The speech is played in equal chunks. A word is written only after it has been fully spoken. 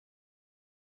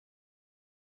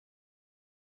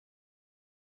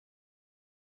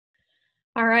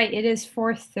All right, it is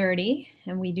 4:30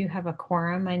 and we do have a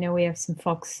quorum. I know we have some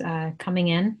folks coming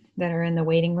in that are in the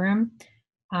waiting room.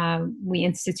 We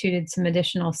instituted some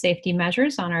additional safety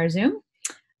measures on our Zoom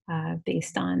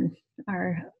based on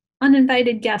our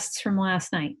uninvited guests from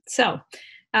last night. So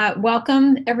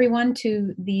welcome everyone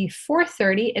to the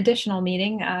 4:30 additional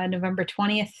meeting, November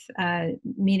 20th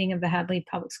meeting of the Hadley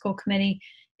Public School Committee.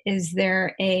 Is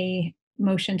there a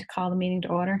motion to call the meeting to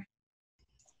order?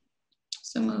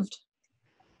 So moved.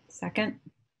 Second?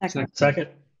 Second.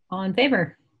 All in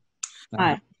favor?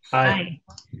 Aye. Aye.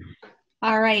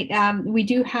 All right, we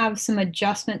do have some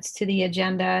adjustments to the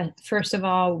agenda. First of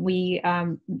all, we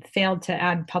failed to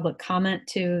add public comment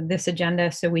to this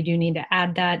agenda, so we do need to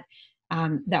add that.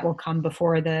 That will come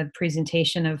before the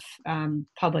presentation of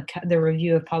the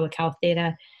review of public health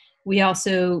data. We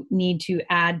also need to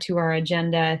add to our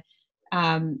agenda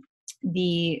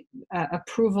the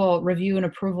review and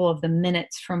approval of the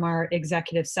minutes from our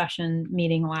executive session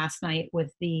meeting last night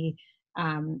with the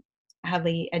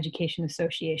Hadley Education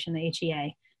Association, the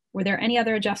HEA. Were there any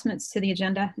other adjustments to the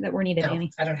agenda that were needed, No,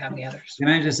 Annie? I don't have any others. Can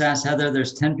I just ask, Heather,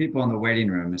 there's 10 people in the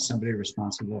waiting room. Is somebody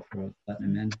responsible for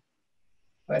letting them in?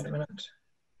 Wait a minute.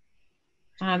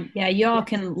 Yeah, you all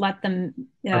can let them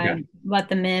Okay. let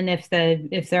them in if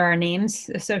there are names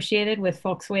associated with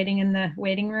folks waiting in the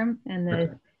waiting room, and the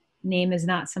Okay. name is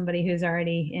not somebody who's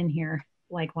already in here,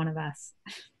 like one of us.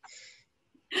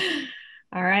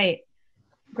 All right,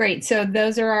 great. So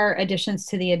those are our additions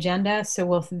to the agenda. So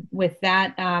with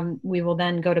that, we will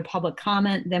then go to public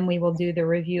comment. Then we will do the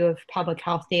review of public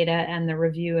health data and the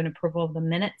review and approval of the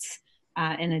minutes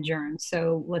and adjourn.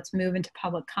 So let's move into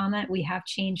public comment. We have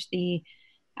changed the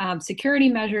security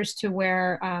measures to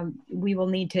where we will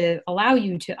need to allow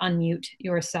you to unmute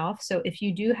yourself. So if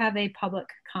you do have a public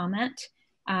comment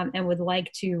and would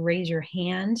like to raise your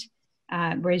hand,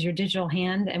 raise your digital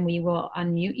hand, and we will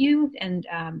unmute you, and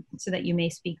so that you may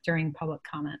speak during public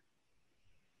comment.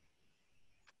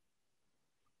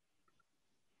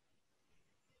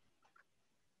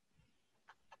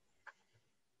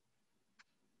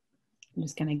 I'm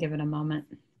just going to give it a moment.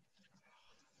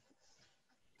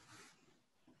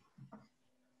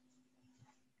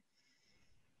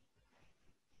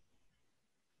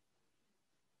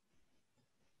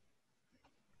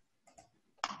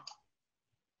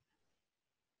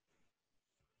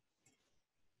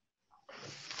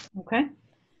 Okay.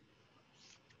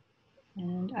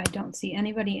 And I don't see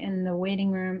anybody in the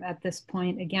waiting room at this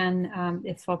point. Again,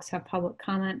 if folks have public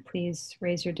comment, please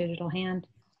raise your digital hand.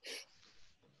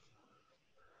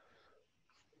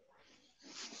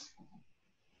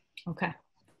 Okay.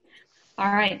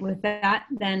 All right, with that,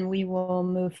 then we will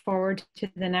move forward to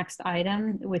the next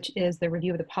item, which is the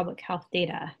review of the public health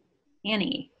data.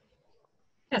 Annie.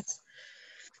 Yes.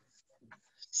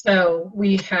 So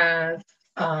we have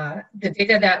the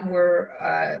data that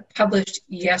were published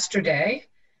yesterday.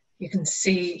 You can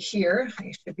see here,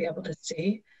 you should be able to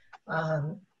see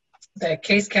the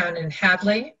case count in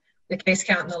Hadley. The case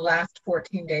count in the last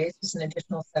 14 days was an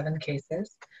additional 7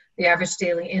 cases. The average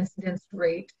daily incidence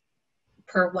rate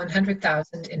per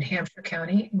 100,000 in Hampshire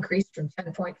County increased from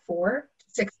 10.4 to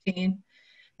 16.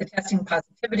 The testing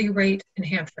positivity rate in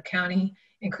Hampshire County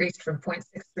increased from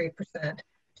 0.63%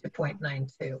 to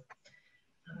 0.92.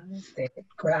 The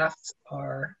graphs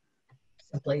are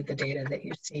simply the data that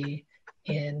you see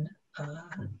in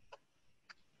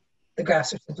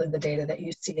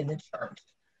the chart.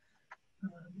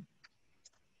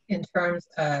 In terms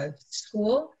of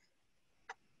school,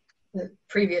 the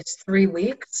previous 3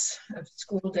 weeks of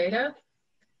school data,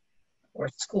 or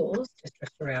schools,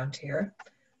 districts around here,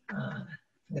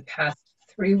 the past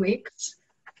 3 weeks,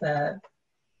 the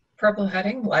purple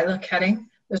heading, lilac heading,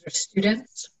 those are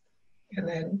students, and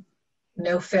then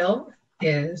no-fill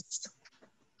is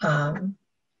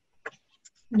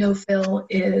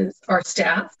our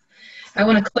staff. I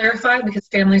want to clarify, because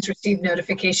families received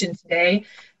notification today,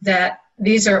 that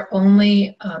these are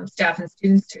only staff and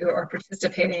students who are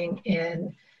participating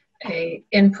in a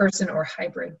in-person or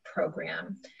hybrid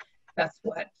program. That's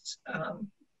what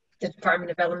the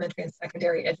Department of Elementary and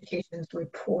Secondary Education's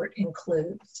report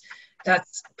includes.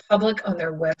 That's public on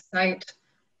their website.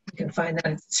 You can find that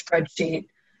as a spreadsheet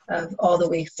of all the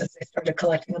weeks since they started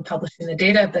collecting and publishing the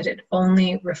data, but it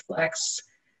only reflects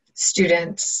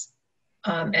students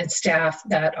and staff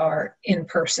that are in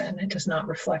person. It does not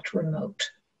reflect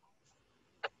remote.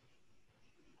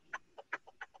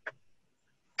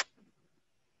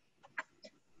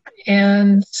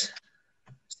 And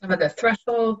some of the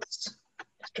thresholds,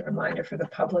 just a reminder for the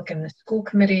public and the school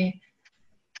committee.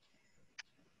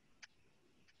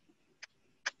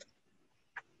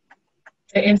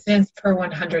 The incidence per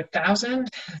 100,000,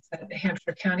 that's at the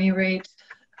Hampshire County rate,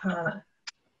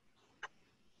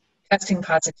 testing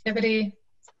positivity,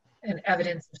 and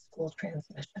evidence of school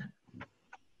transmission.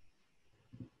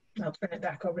 I'll turn it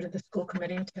back over to the school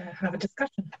committee to have a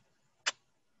discussion.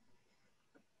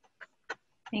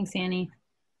 Thanks, Annie.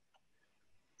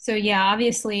 So yeah,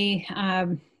 obviously,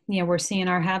 we're seeing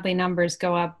our Hadley numbers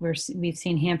go up. We've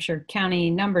seen Hampshire County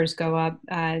numbers go up,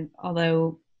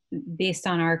 although based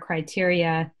on our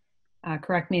criteria,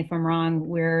 correct me if I'm wrong,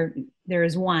 there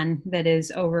is one that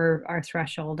is over our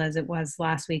threshold as it was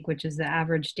last week, which is the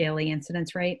average daily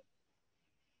incidence rate.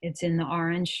 It's in the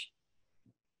orange.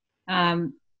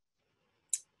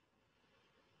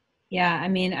 Yeah, I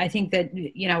mean, I think that,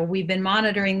 we've been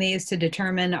monitoring these to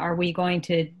determine, are we going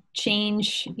to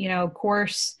change,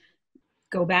 course,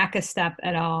 go back a step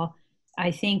at all?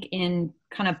 I think in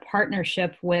kind of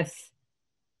partnership with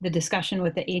the discussion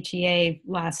with the HEA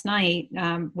last night,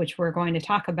 which we're going to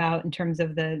talk about in terms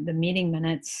of the meeting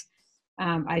minutes,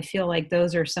 I feel like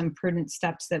those are some prudent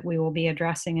steps that we will be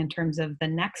addressing in terms of the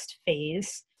next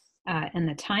phase and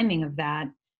the timing of that.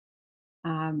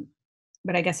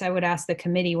 But I guess I would ask the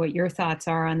committee what your thoughts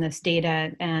are on this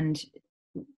data and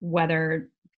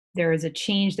whether there is a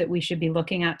change that we should be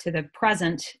looking at to the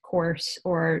present course,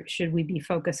 or should we be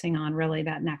focusing on really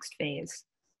that next phase?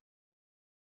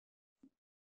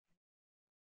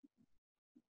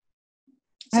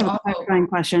 I have So a clarifying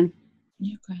question.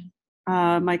 yeah, go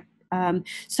ahead. Mike,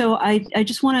 so I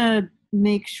just want to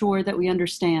make sure that we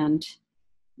understand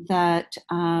that,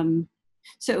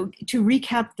 so to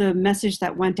recap the message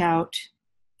that went out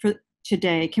for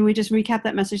today, can we just recap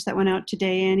that message that went out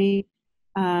today, Annie,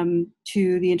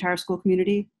 to the entire school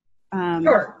community?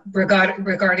 Sure. Regarding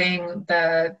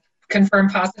the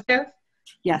confirmed positive?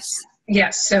 Yes.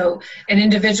 Yes. So an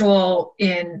individual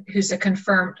who's a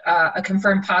confirmed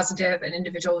positive, an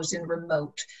individual who's in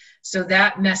remote. So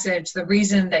that message, the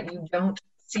reason that you don't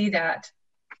see that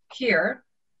here,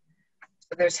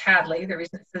 so there's Hadley, the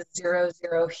reason it says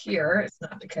 00 here, it's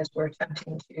not because we're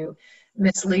attempting to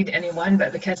mislead anyone,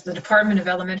 but because the Department of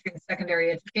Elementary and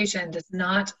Secondary Education do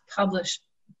not publish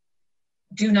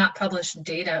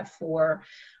data for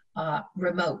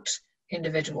remote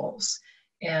individuals.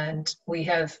 And we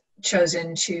have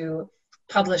chosen to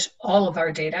publish all of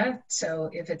our data. So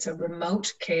if it's a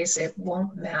remote case, it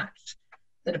won't match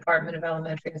the Department of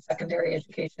Elementary and Secondary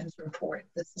Education's report.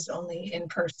 This is only in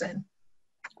person.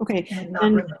 Okay. And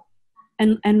not remote.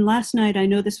 And last night, I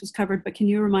know this was covered, but can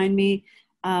you remind me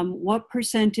what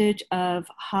percentage of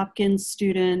Hopkins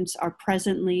students are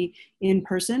presently in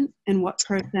person and what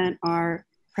percent are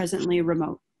presently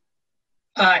remote?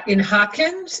 In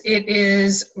Hopkins, it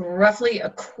is roughly a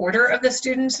quarter of the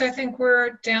students, I think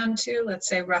we're down to. Let's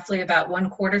say roughly about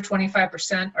 1/4,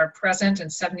 25% are present and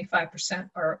 75%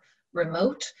 are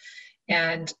remote.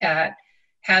 And at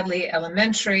Hadley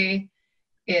Elementary,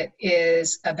 it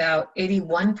is about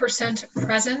 81%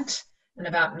 present and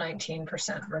about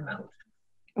 19% remote.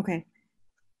 Okay.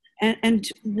 And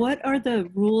what are the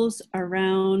rules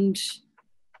around,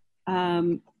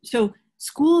 so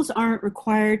schools aren't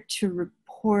required to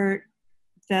report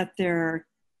that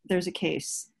there's a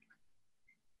case,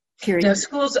 period? No,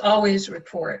 schools always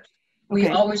report. We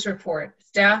Okay. always report,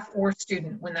 staff or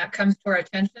student. When that comes to our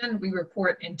attention, we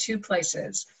report in two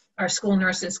places. Our school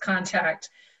nurses contact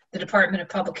the Department of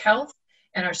Public Health,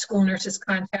 and our school nurses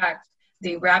contact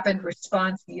the Rapid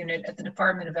Response Unit at the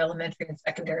Department of Elementary and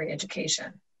Secondary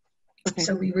Education. Okay.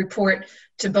 So we report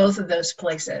to both of those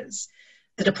places.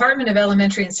 The Department of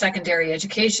Elementary and Secondary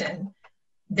Education,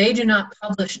 they do not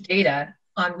publish data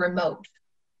on remote,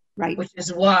 Right. which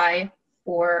is why,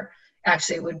 or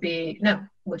actually it would be, no,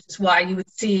 which is why you would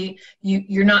see,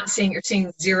 you're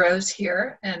seeing zeros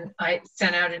here. And I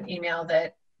sent out an email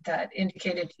that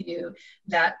indicated to you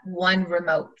that one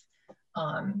remote,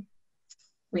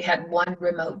 we had one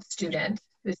remote student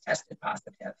who's tested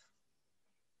positive.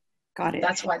 Got it.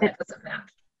 That's why that doesn't match.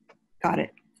 Got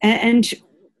it. And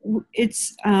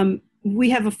it's,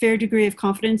 we have a fair degree of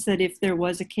confidence that if there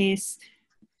was a case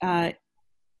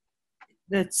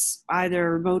that's either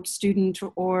a remote student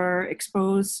or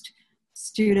exposed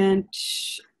student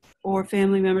or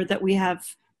family member, that we have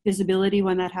visibility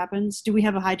when that happens. Do we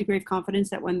have a high degree of confidence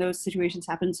that when those situations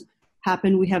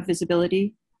happen, we have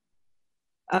visibility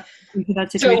into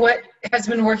that situation? So what has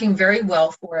been working very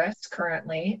well for us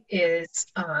currently is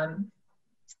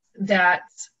that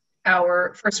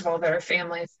first of all, that our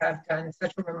families have done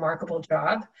such a remarkable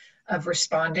job of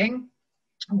responding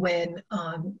when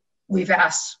we've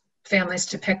asked families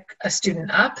to pick a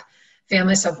student up.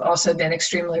 Families have also been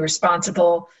extremely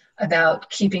responsible about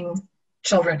keeping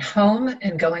children home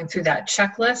and going through that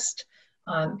checklist.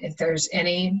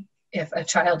 If a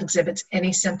child exhibits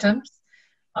any symptoms,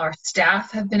 our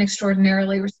staff have been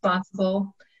extraordinarily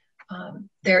responsible.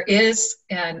 There is,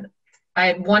 and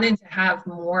I wanted to have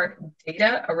more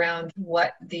data around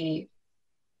what the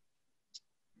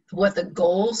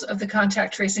goals of the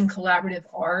Contact Tracing Collaborative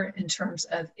are in terms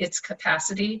of its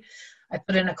capacity. I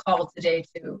put in a call today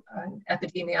to an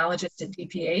epidemiologist at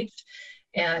DPH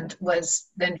and was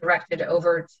then directed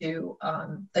over to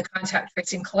the Contact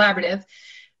Tracing Collaborative,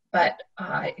 but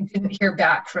I didn't hear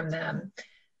back from them.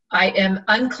 I am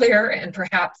unclear, and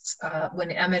perhaps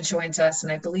when Emma joins us,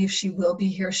 and I believe she will be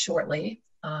here shortly,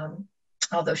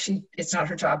 although it's not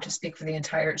her job to speak for the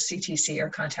entire CTC or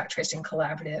Contact Tracing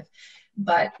Collaborative,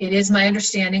 but it is my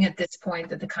understanding at this point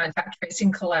that the Contact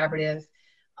Tracing Collaborative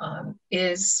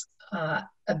is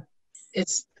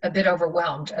a bit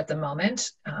overwhelmed at the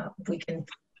moment. We can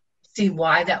see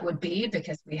why that would be,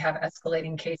 because we have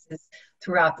escalating cases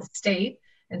throughout the state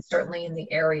and certainly in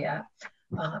the area.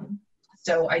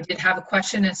 So I did have a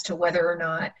question as to whether or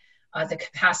not the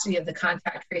capacity of the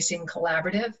Contact Tracing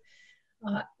Collaborative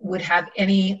would have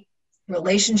any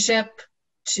relationship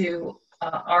to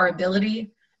our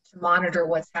ability to monitor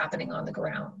what's happening on the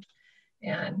ground.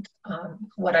 And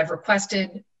what I've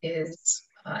requested is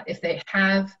if they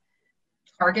have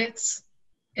targets,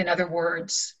 in other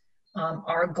words,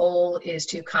 our goal is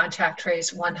to contact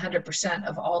trace 100%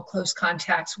 of all close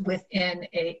contacts within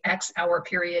a X hour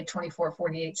period, 24,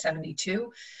 48,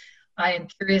 72. I am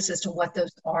curious as to what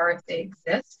those are, if they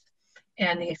exist,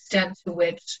 and the extent to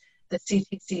which the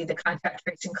CTC, the Contact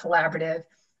Tracing Collaborative,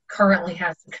 currently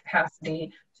has the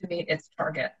capacity to meet its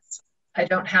targets. I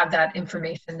don't have that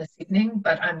information this evening,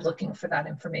 but I'm looking for that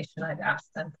information. I've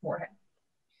asked them for it.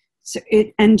 So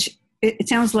it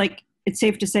sounds like it's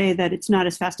safe to say that it's not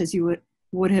as fast as you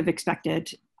would have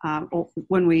expected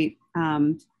when we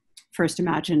first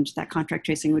imagined that contact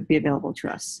tracing would be available to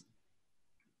us.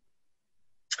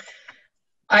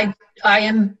 I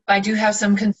do have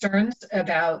some concerns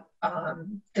about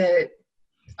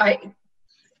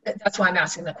that's why I'm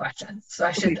asking the questions. So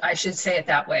I should say it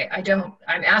that way.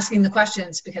 I'm asking the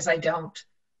questions because I don't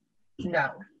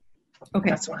know.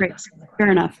 Okay, that's why great. I'm asking the questions.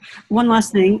 Fair enough. One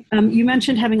last thing. You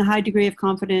mentioned having a high degree of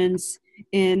confidence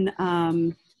in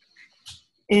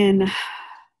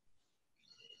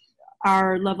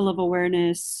our level of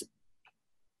awareness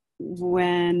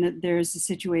when there's a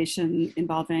situation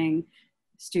involving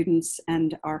students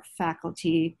and our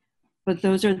faculty, but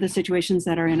those are the situations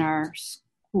that are in our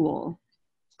school.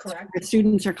 Correct. The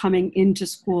students are coming into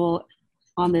school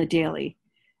on the daily.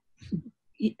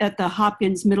 At the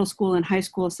Hopkins Middle School and High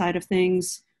School side of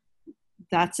things,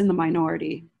 that's in the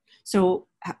minority. So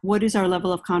what is our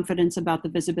level of confidence about the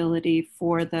visibility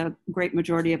for the great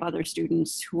majority of other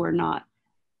students who are not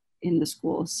in the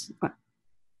schools?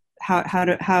 How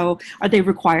are they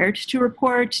required to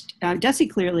report? DESE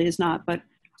clearly is not, but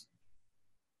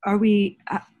how do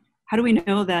we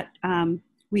know that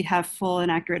we have full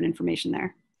and accurate information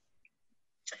there?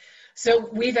 So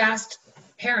we've asked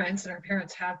parents, and our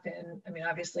parents have been,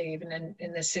 obviously even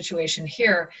in this situation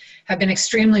here, have been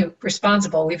extremely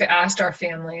responsible. We've asked our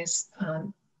families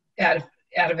out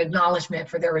of acknowledgement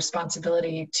for their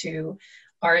responsibility to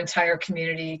our entire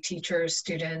community, teachers,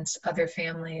 students, other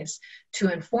families,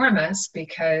 to inform us,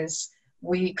 because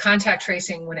contact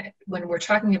tracing, when we're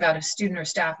talking about a student or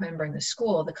staff member in the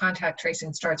school, the contact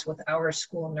tracing starts with our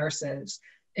school nurses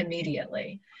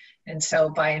immediately. And so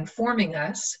by informing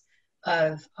us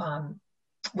of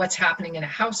what's happening in a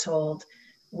household,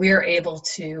 we're able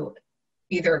to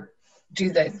either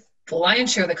do the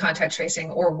lion's share of the contact tracing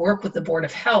or work with the Board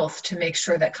of Health to make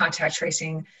sure that contact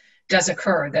tracing does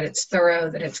occur, that it's thorough,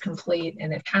 that it's complete,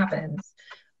 and it happens.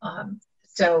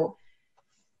 So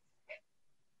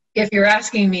if you're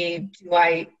asking me, do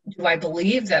I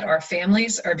believe that our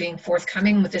families are being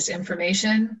forthcoming with this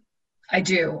information? I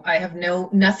do. I have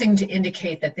nothing to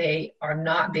indicate that they are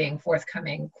not being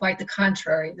forthcoming. Quite the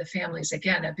contrary, the families,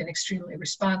 again, have been extremely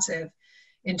responsive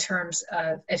in terms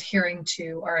of adhering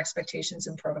to our expectations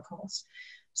and protocols.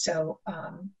 So,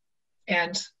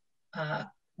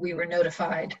 we were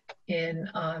notified in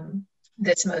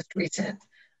this most recent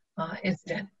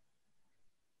incident.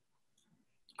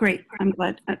 Great, I'm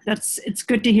glad. It's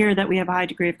good to hear that we have a high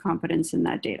degree of confidence in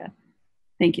that data.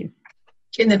 Thank you.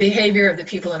 In the behavior of the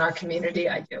people in our community,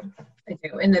 I do.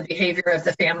 In the behavior of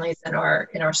the families in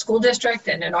our school district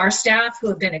and in our staff who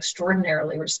have been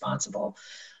extraordinarily responsible.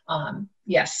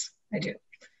 Yes, I do.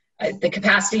 The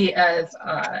capacity of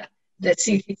the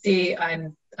CTC,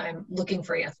 I'm looking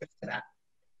for answers to that.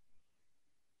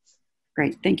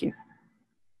 Great, thank you.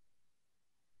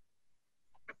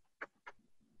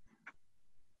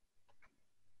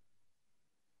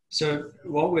 So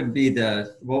what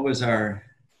was our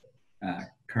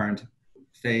current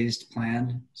phased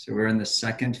plan? So we're in the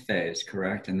second phase,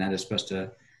 correct? And that is supposed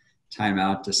to time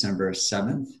out December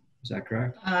 7th. Is that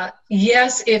correct?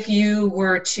 Yes, if you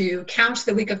were to count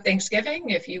the week of Thanksgiving.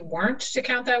 If you weren't to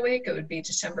count that week, it would be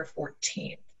December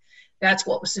 14th. That's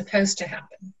what was supposed to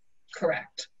happen,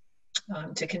 correct,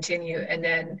 to continue. And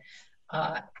then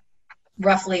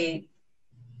roughly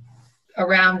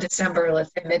around December,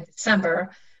 let's say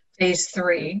mid-December, phase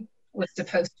 3 was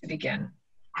supposed to begin.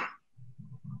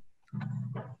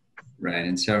 Right,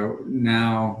 and so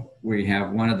now we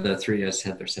have one of the three, as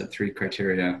Heather said, 3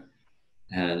 criteria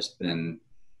has been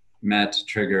met,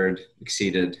 triggered,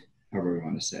 exceeded, however we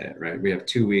want to say it, right? We have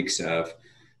 2 weeks of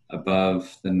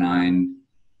above the 9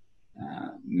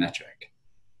 metric,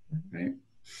 right?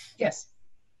 Yes.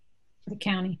 The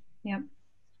county, yep.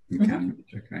 The county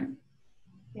metric, right?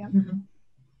 Yep. Mm-hmm.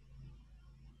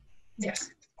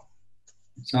 Yes.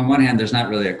 So on one hand, there's not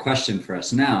really a question for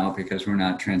us now because we're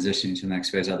not transitioning to the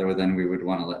next phase other than we would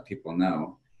want to let people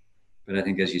know. But I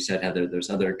think, as you said, Heather,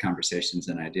 there's other conversations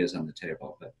and ideas on the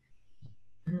table. But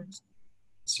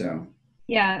so.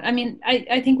 Yeah, I mean,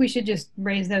 I think we should just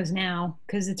raise those now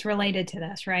because it's related to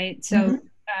this, right? So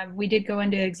we did go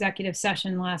into executive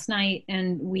session last night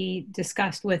and we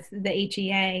discussed with the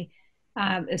HEA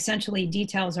essentially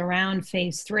details around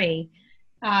phase 3.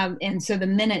 And so the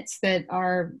minutes that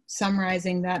are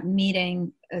summarizing that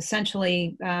meeting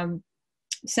essentially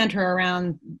center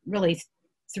around really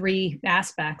 3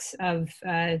 aspects of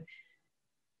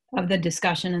the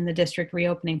discussion in the district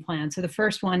reopening plan. So the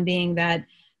first one being that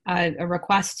a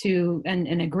request to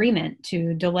an agreement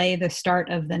to delay the start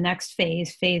of the next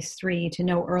phase, phase 3, to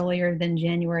no earlier than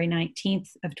January 19th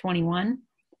of 21,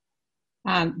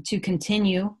 to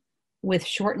continue with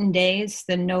shortened days,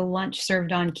 the no lunch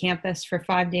served on campus for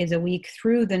 5 days a week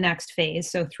through the next phase,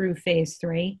 so through phase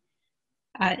 3.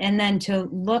 And then to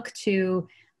look to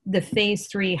the phase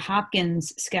 3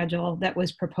 Hopkins schedule that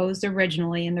was proposed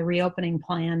originally in the reopening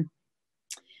plan,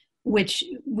 which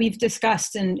we've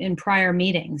discussed in prior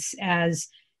meetings as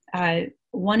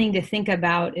wanting to think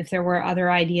about if there were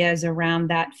other ideas around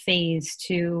that phase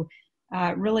to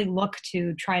really look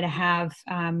to try to have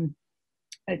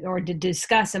or to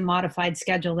discuss a modified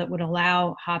schedule that would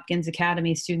allow Hopkins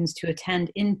Academy students to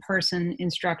attend in-person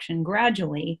instruction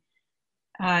gradually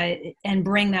and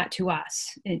bring that to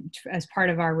us as part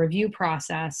of our review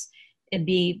process. It'd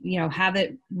be, have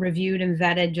it reviewed and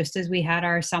vetted just as we had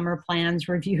our summer plans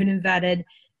reviewed and vetted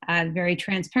very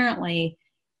transparently.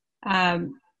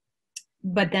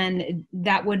 But then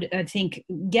that would, I think,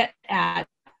 get at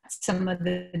some of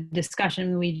the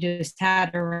discussion we just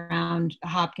had around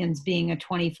Hopkins being a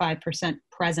 25%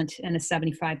 present and a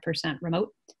 75% remote.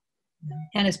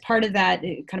 And as part of that,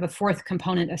 kind of a fourth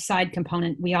component, a side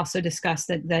component, we also discussed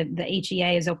that the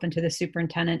HEA is open to the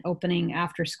superintendent opening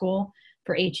after school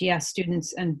for HES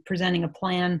students and presenting a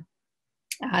plan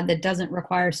that doesn't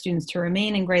require students to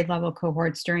remain in grade level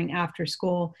cohorts during after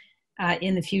school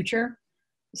in the future.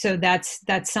 So that's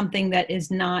something that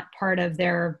is not part of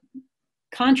their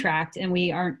contract, and we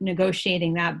aren't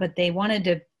negotiating that, but they wanted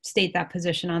to state that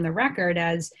position on the record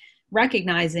as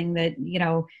recognizing that,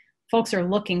 folks are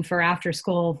looking for after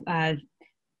school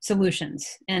solutions.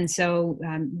 And so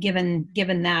given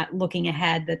that, looking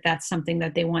ahead, that's something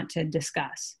that they want to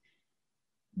discuss.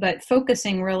 But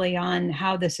focusing really on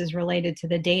how this is related to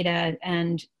the data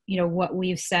and, what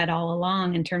we've said all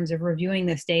along in terms of reviewing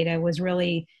this data was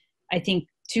really, I think,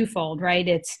 twofold, right?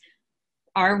 It's,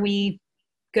 are we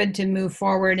good to move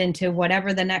forward into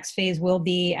whatever the next phase will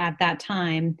be at that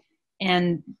time?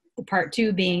 And the part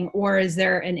 2 being, or is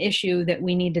there an issue that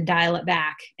we need to dial it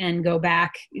back and go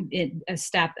back a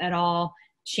step at all,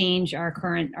 change our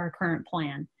current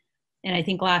plan? And I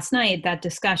think last night that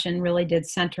discussion really did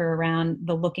center around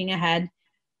the looking ahead,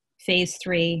 phase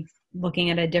 3,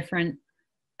 looking at a different,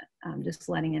 I'm just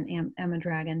letting in Emma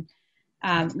Dragon,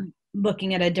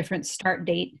 looking at a different start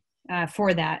date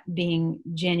for that being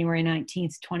January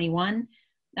 19th, 21,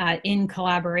 in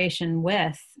collaboration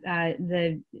with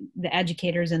the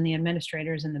educators and the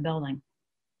administrators in the building.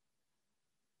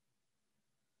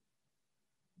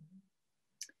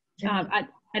 I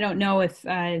don't know if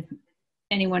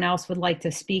anyone else would like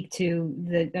to speak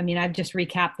to I've just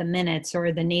recapped the minutes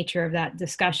or the nature of that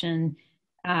discussion.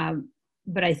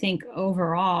 But I think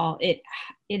overall it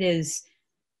is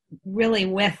really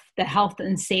with the health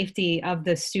and safety of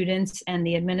the students and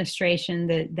the administration,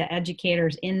 the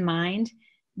educators in mind,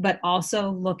 but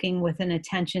also looking with an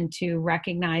attention to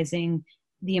recognizing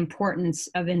the importance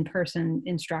of in-person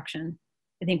instruction.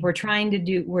 I think we're trying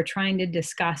to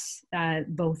discuss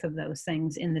both of those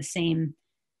things in the same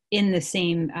in the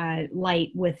same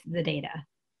light with the data.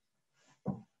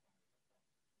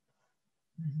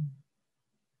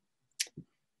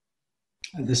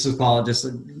 This is Paul. Just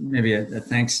maybe a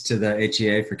thanks to the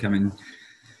HEA for coming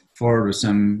forward with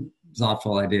some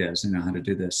thoughtful ideas, how to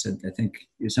do this. I think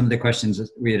some of the questions that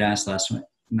we had asked last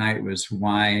night was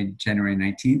why January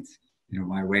 19th?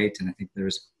 Why wait? And I think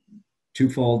there's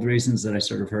twofold reasons that I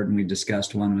sort of heard and we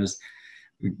discussed. One was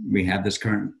we have this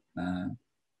current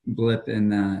blip in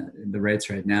the rates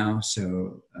right now,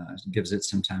 so it gives it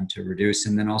some time to reduce.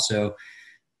 And then also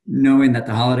knowing that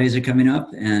the holidays are coming up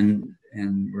and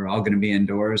we're all going to be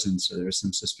indoors, and so there's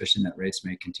some suspicion that rates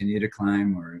may continue to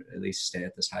climb or at least stay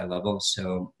at this high level.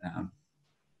 So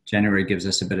January gives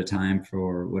us a bit of time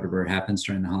for whatever happens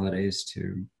during the holidays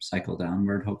to cycle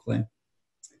downward, hopefully.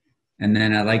 And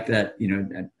then I like that,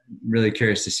 I'm really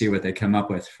curious to see what they come up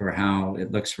with for how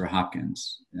it looks for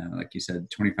Hopkins. Like you said,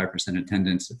 25%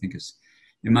 attendance, I think is,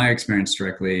 in my experience,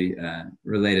 directly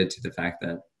related to the fact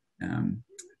that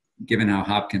given how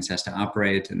Hopkins has to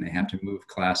operate and they have to move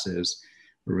classes,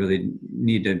 we really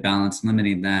need to balance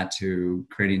limiting that to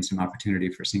creating some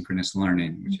opportunity for synchronous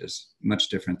learning, which is much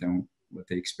different than what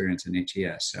they experience in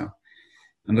HES. So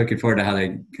I'm looking forward to how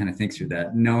they kind of think through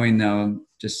that, knowing though,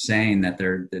 just saying that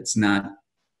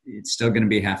it's still going to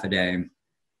be half a day,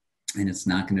 and it's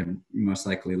not going to most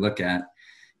likely look at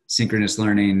synchronous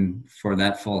learning for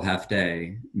that full half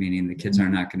day, meaning the kids are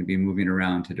not going to be moving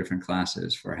around to different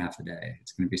classes for half a day.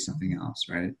 It's going to be something else,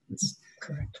 right? It's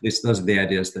correct. At least those are the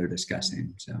ideas they're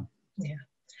discussing. So yeah.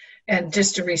 And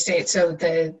just to restate, so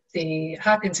the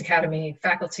Hopkins Academy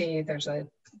faculty, there's a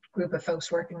group of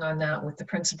folks working on that with the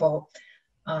principal.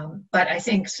 But I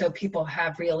think so people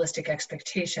have realistic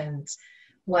expectations.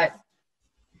 What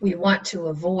we want to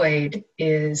avoid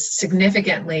is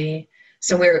significantly,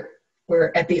 so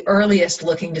we're at the earliest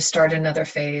looking to start another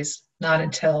phase, not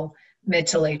until mid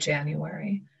to late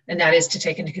January. And that is to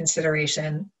take into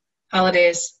consideration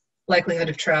holidays, likelihood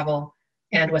of travel,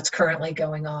 and what's currently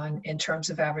going on in terms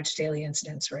of average daily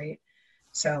incidence rate.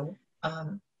 So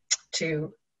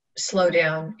to slow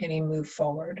down any move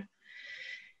forward.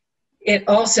 It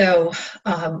also,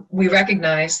 we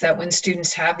recognize that when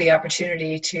students have the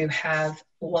opportunity to have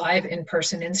live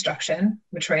in-person instruction,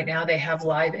 which right now they have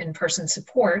live in-person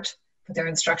support, but their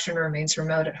instruction remains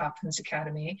remote at Hopkins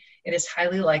Academy, it is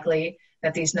highly likely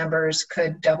that these numbers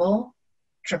could double,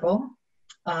 triple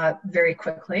very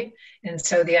quickly. And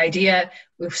so the idea,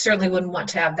 we certainly wouldn't want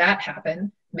to have that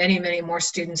happen, many, many more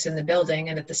students in the building,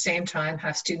 and at the same time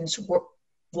have students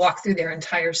walk through their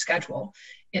entire schedule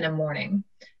in a morning.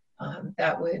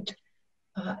 That would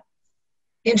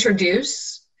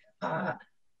introduce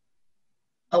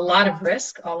a lot of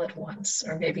risk all at once,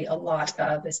 or maybe a lot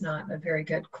of is not a very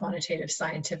good quantitative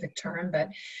scientific term, but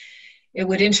it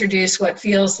would introduce what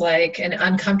feels like an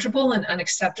uncomfortable and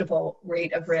unacceptable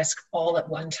rate of risk all at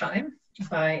one time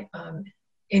by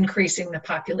increasing the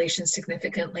population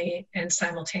significantly and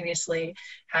simultaneously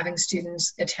having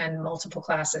students attend multiple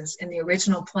classes. In the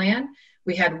original plan,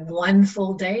 we had one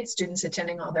full day, students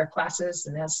attending all their classes.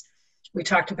 And as we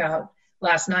talked about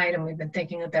last night, and we've been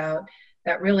thinking about,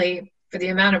 that really, for the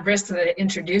amount of risk that it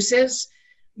introduces,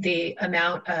 the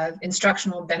amount of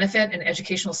instructional benefit and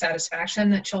educational satisfaction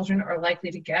that children are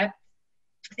likely to get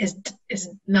is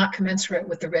not commensurate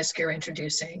with the risk you're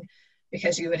introducing,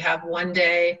 because you would have one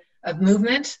day of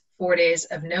movement, 4 days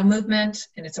of no movement,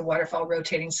 and it's a waterfall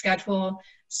rotating schedule.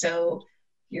 So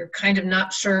you're kind of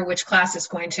not sure which class is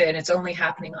going to, and it's only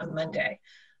happening on Monday.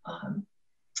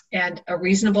 And a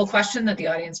reasonable question that the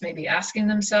audience may be asking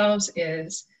themselves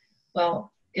is,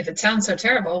 well, if it sounds so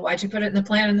terrible, why'd you put it in the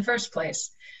plan in the first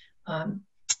place?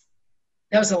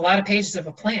 That was a lot of pages of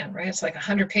a plan, right? It's like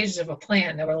 100 pages of a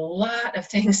plan. There were a lot of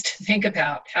things to think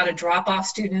about: how to drop off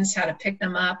students, how to pick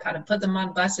them up, how to put them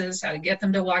on buses, how to get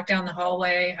them to walk down the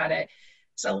hallway,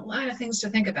 it's a lot of things to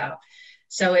think about.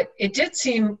 So it did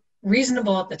seem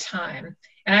reasonable at the time.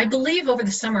 And I believe over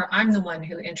the summer, I'm the one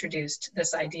who introduced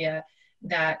this idea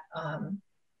that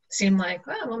seemed like,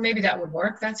 well, maybe that would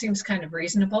work. That seems kind of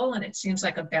reasonable, and it seems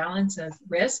like a balance of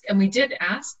risk. And we did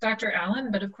ask Dr.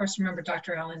 Allen, but of course, remember,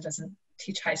 Dr. Allen doesn't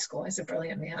teach high school. He's a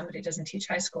brilliant man, but he doesn't teach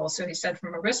high school. So he said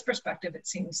from a risk perspective, it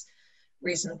seems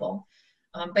reasonable.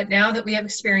 But now that we have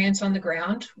experience on the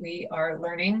ground, we are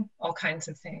learning all kinds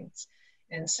of things.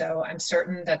 And so I'm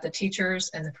certain that the teachers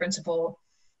and the principal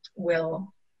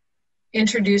will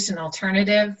introduce an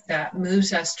alternative that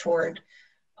moves us toward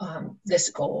this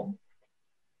goal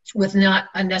with not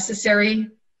unnecessary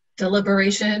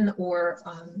deliberation or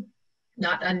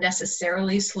not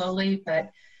unnecessarily slowly,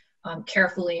 but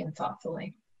carefully and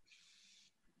thoughtfully.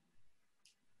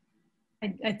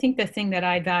 I think the thing that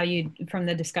I valued from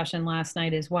the discussion last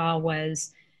night as well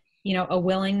was, a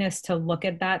willingness to look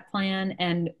at that plan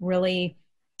and really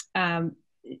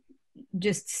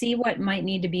just see what might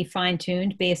need to be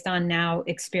fine-tuned based on now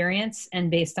experience and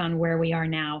based on where we are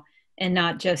now, and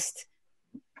not just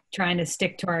trying to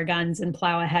stick to our guns and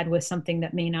plow ahead with something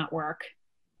that may not work.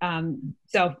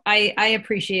 So I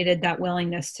appreciated that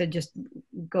willingness to just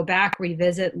go back,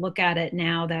 revisit, look at it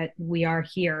now that we are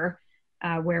here,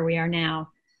 where we are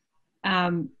now.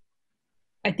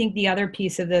 I think the other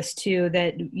piece of this too,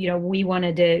 that, we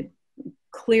wanted to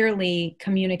clearly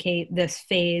communicate this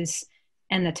phase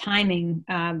and the timing,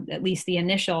 at least the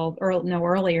initial, or no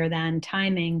earlier than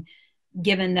timing,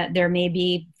 given that there may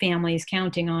be families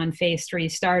counting on phase 3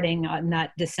 starting on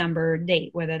that December date,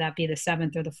 whether that be the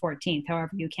 7th or the 14th,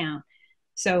 however you count.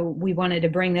 So we wanted to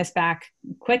bring this back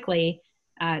quickly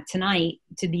tonight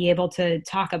to be able to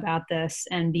talk about this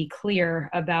and be clear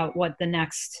about what the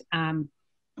next,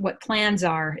 what plans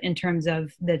are in terms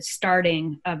of the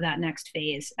starting of that next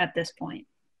phase at this point.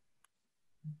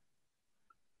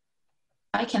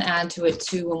 I can add to it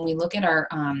too. When we look at our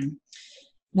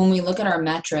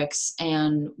metrics,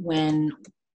 and when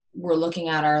we're looking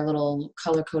at our little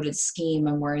color-coded scheme,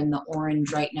 and we're in the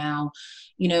orange right now,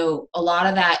 a lot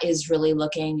of that is really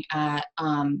looking at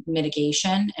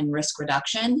mitigation and risk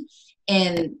reduction,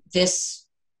 and this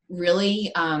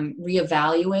really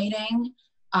reevaluating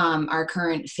our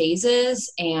current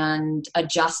phases and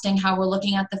adjusting how we're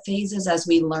looking at the phases as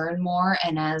we learn more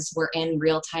and as we're in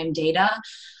real-time data.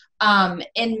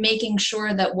 And making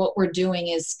sure that what we're doing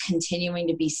is continuing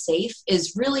to be safe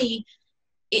is really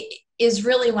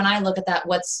when I look at that,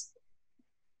 what's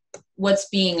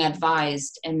being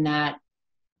advised in that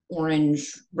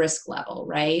orange risk level,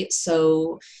 right?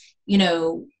 So,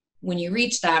 when you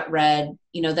reach that red,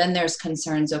 then there's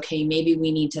concerns, okay, maybe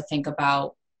we need to think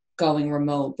about going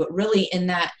remote, but really in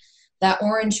that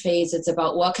orange phase, it's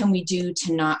about what can we do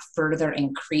to not further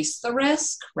increase the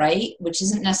risk, right? Which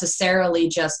isn't necessarily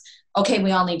just, okay, we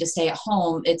all need to stay at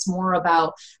home. It's more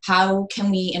about how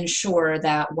can we ensure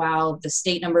that while the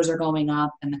state numbers are going up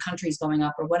and the country's going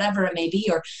up or whatever it may be,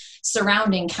 or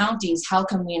surrounding counties, how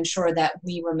can we ensure that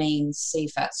we remain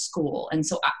safe at school? And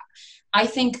so I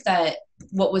think that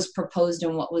what was proposed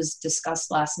and what was discussed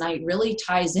last night really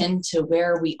ties into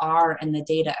where we are in the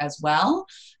data as well.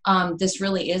 This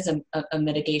really is a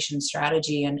mitigation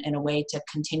strategy and a way to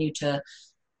continue to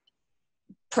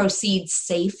proceed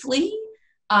safely,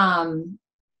 and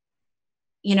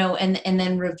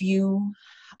then review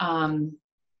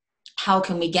how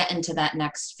can we get into that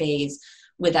next phase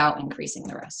without increasing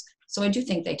the risk. So I do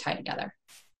think they tie together.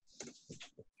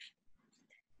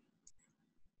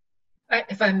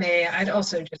 If I may, I'd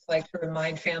also just like to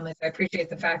remind families, I appreciate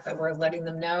the fact that we're letting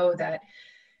them know that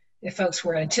if folks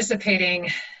were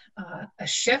anticipating a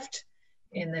shift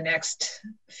in the next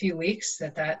few weeks,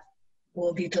 that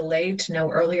will be delayed to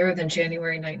no earlier than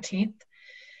January 19th.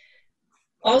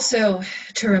 Also,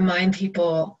 to remind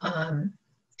people,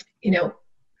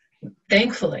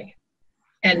 thankfully,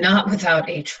 and not without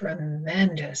a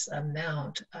tremendous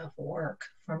amount of work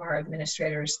from our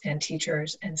administrators and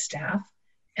teachers and staff,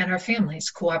 and our families,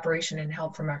 cooperation and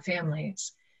help from our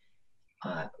families,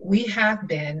 we have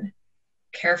been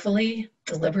carefully,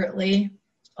 deliberately,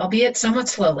 albeit somewhat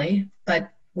slowly, but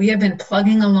we have been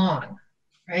plugging along,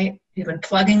 right? We've been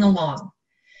plugging along.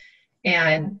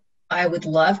 And I would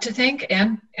love to think,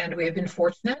 and we have been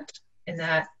fortunate in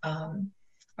that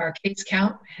our case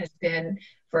count has been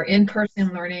for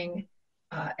in-person learning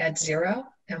at 0,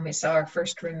 and we saw our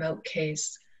first remote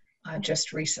case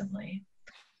just recently.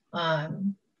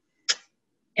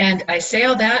 And I say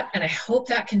all that, and I hope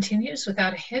that continues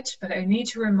without a hitch, but I need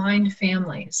to remind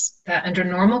families that under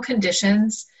normal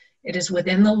conditions, it is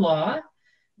within the law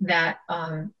that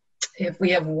if we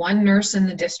have one nurse in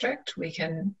the district, we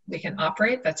can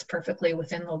operate. That's perfectly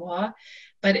within the law.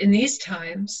 But in these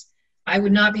times, I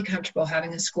would not be comfortable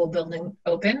having a school building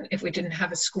open if we didn't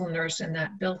have a school nurse in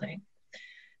that building.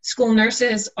 School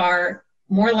nurses are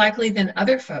more likely than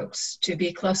other folks to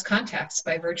be close contacts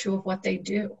by virtue of what they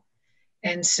do.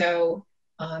 And so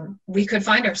we could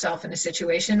find ourselves in a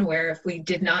situation where if we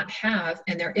did not have,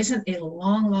 and there isn't a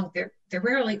there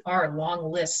rarely are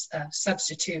long lists of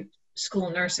substitute school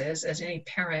nurses, as any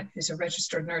parent who's a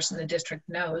registered nurse in the district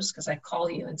knows, because I call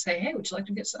you and say, hey, would you like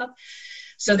to get sub?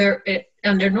 So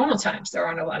under normal times, there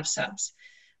aren't a lot of subs.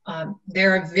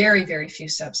 There are very, very few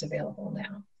subs available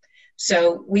now.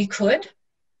 So we could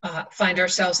find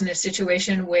ourselves in a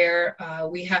situation where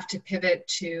we have to pivot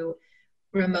to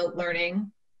remote learning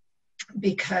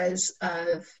because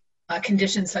of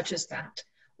conditions such as that.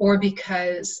 or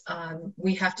because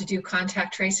we have to do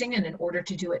contact tracing, and in order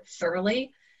to do it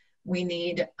thoroughly, we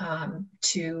need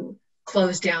to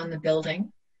close down the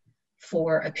building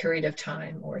for a period of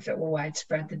time, or if it were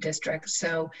widespread, the district.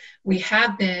 So we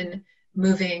have been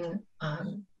moving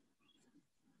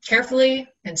carefully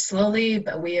and slowly,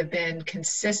 but we have been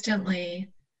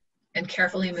consistently and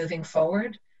carefully moving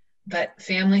forward. But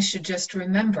families should just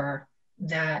remember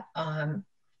that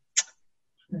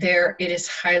it is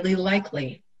highly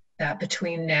likely that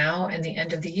between now and the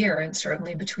end of the year, and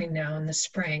certainly between now and the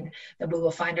spring, that we will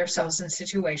find ourselves in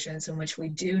situations in which we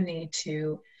do need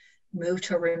to move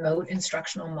to a remote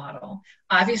instructional model.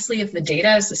 Obviously, if the data,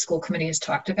 as the school committee has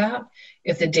talked about,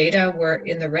 if the data were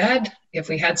in the red, if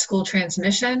we had school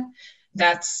transmission,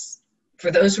 for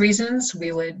those reasons,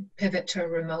 we would pivot to a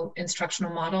remote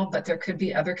instructional model, but there could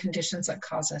be other conditions that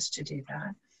cause us to do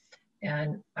that.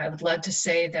 And I would love to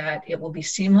say that it will be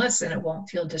seamless and it won't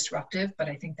feel disruptive, but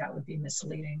I think that would be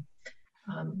misleading.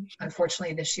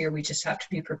 Unfortunately, this year, we just have to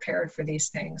be prepared for these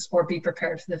things, or be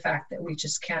prepared for the fact that we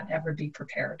just can't ever be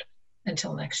prepared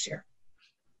until next year.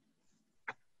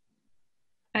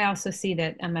 I also see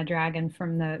that Emma Dragon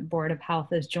from the Board of Health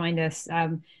has joined us.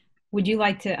 Would you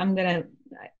like to, I'm going to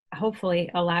hopefully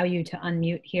allow you to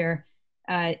unmute here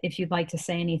if you'd like to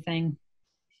say anything.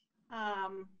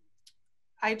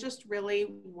 I just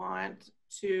really want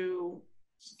to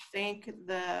thank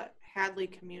the Hadley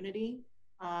community,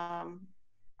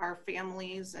 our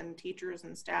families and teachers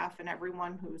and staff and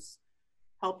everyone who's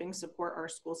helping support our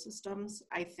school systems.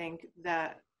 I think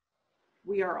that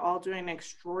we are all doing an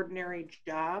extraordinary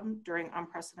job during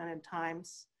unprecedented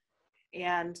times,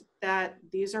 and that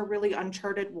these are really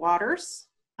uncharted waters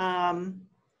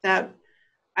that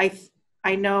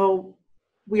I know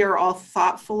we are all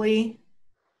thoughtfully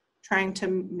trying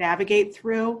to navigate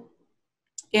through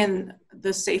in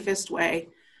the safest way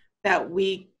that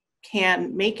we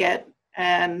can make it,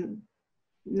 and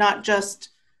not just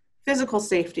physical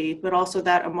safety, but also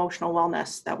that emotional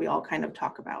wellness that we all kind of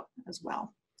talk about as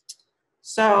well.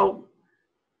 So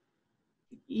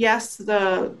yes,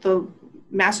 the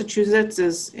Massachusetts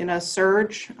is in a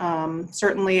surge.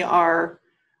 Certainly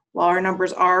while our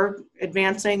numbers are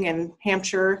advancing in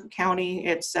Hampshire County,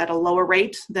 it's at a lower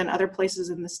rate than other places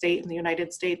in the state, in the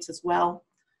United States as well.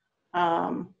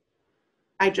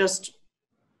 I just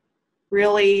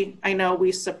really, I know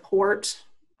we support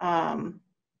the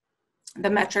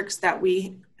metrics that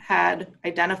we had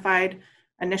identified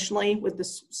initially with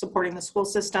this supporting the school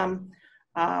system.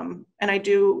 And I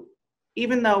do,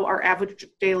 even though our average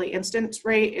daily incidence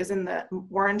rate is in the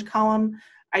orange column,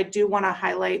 I do want to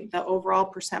highlight the overall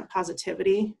percent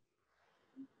positivity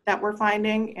that we're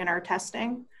finding in our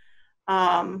testing.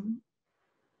 I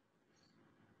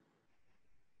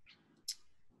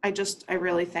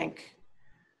really think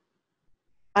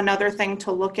another thing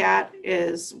to look at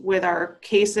is with our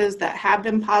cases that have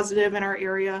been positive in our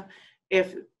area,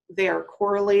 if they are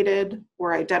correlated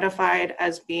or identified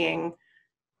as being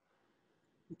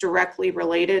directly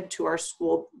related to our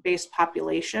school-based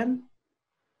population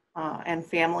and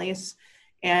families.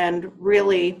 And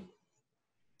really,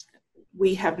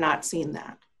 we have not seen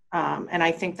that. And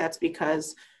I think that's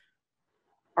because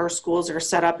our schools are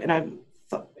set up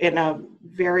in a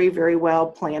very, very well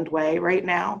planned way right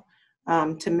now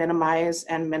to minimize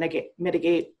and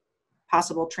mitigate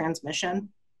possible transmission.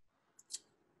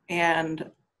 And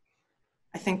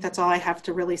I think that's all I have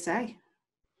to really say.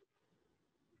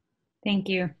 Thank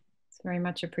you. It's very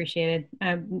much appreciated.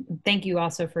 Thank you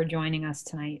also for joining us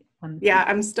tonight. Yeah,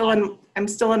 I'm still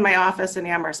in my office in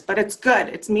Amherst, but it's good.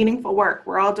 It's meaningful work.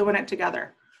 We're all doing it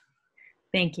together.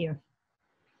 Thank you.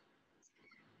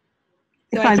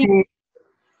 If So I may,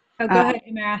 go ahead,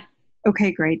 Amara.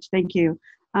 Okay, great. Thank you.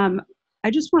 I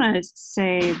just want to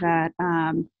say that,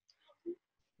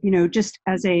 just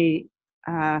as a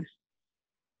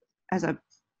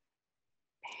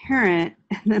parent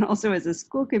and then also as a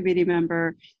school committee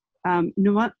member,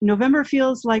 November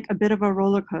feels like a bit of a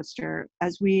roller coaster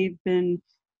as we've been,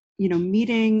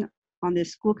 meeting on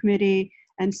this school committee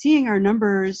and seeing our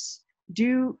numbers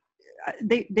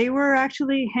they were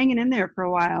actually hanging in there for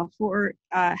a while for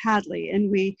Hadley.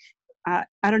 And I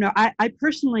don't know, I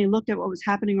personally looked at what was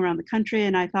happening around the country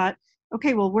and I thought,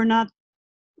 okay, well,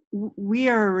 we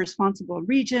are a responsible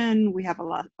region. We have a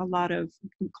lot of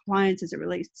compliance as it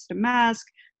relates to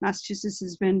masks. Massachusetts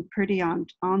has been pretty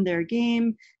on their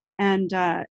game. And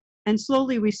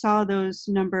slowly we saw those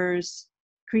numbers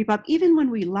creep up. Even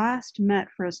when we last met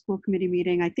for a school committee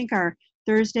meeting, I think our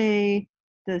Thursday,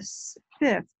 the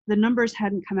 5th, the numbers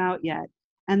hadn't come out yet.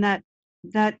 And that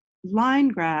line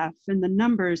graph and the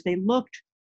numbers, they looked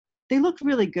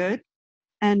really good.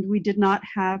 and we did not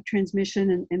have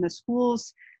transmission in the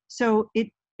schools. So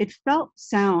it felt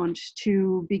sound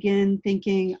to begin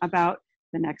thinking about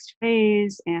the next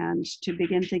phase and to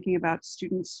begin thinking about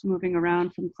students moving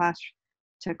around from class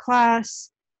to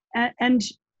class. And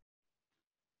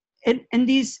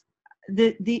these,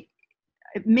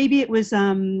 maybe it was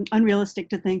unrealistic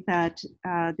to think that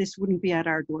this wouldn't be at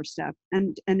our doorstep.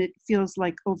 And it feels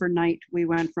like overnight we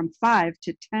went from 5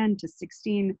 to 10 to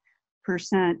 16%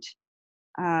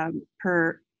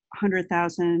 per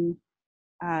 100,000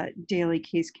 daily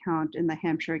case count in the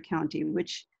Hampshire County,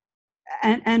 which,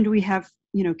 and we have,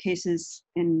 cases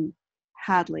in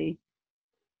Hadley.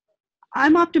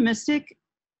 I'm optimistic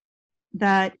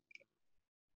that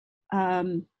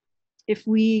if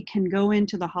we can go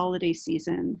into the holiday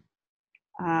season,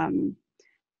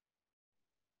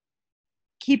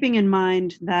 keeping in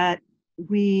mind that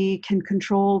we can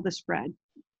control the spread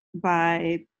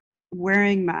by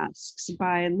wearing masks,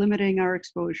 by limiting our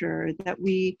exposure, that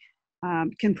we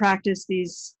can practice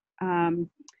these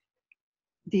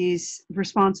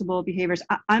responsible behaviors.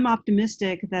 I'm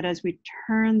optimistic that as we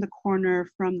turn the corner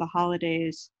from the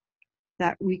holidays,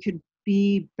 that we could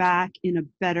be back in a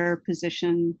better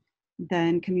position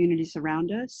than communities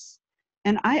around us.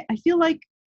 And I feel like,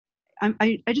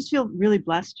 I just feel really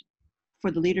blessed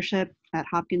for the leadership at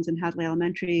Hopkins and Hadley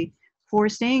Elementary for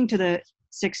staying to the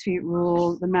 6 feet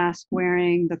rule, the mask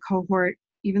wearing, the cohort,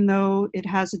 even though it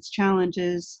has its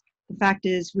challenges. The fact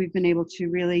is we've been able to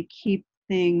really keep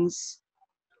things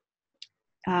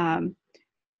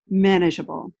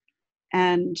manageable.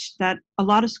 And that a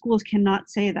lot of schools cannot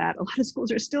say that. A lot of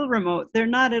schools are still remote. They're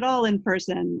not at all in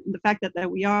person. The fact that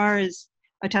we are is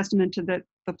a testament to the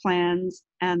plans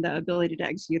and the ability to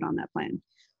execute on that plan.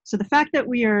 So the fact that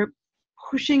we are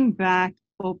pushing back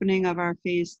opening of our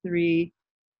phase 3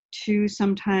 to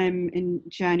sometime in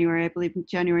January, I believe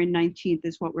January 19th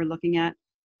is what we're looking at,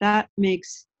 that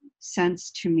makes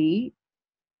sense to me,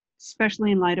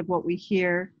 especially in light of what we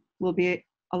hear will be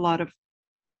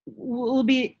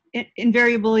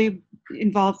invariably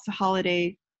involved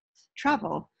holiday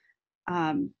travel.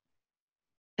 And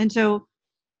so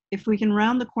if we can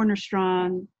round the corner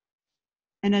strong,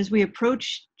 and as we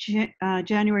approach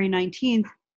January 19th,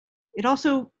 it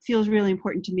also feels really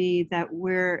important to me that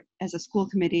we're, as a school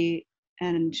committee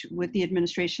and with the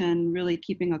administration, really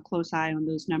keeping a close eye on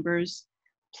those numbers,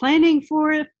 planning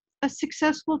for a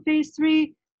successful phase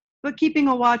 3, but keeping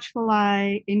a watchful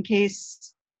eye in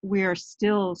case we are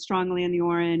still strongly in the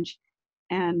orange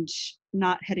and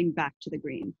not heading back to the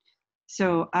green.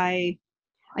 So I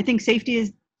think safety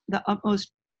is the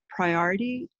utmost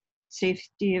priority,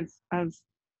 safety of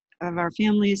our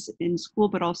families in school,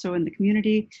 but also in the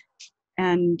community.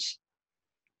 And,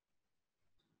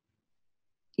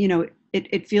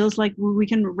 it feels like we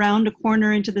can round a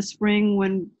corner into the spring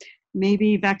when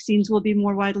maybe vaccines will be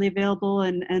more widely available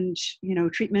and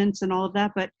treatments and all of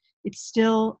that, but it's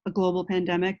still a global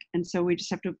pandemic. And so we just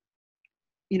have to,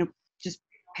 just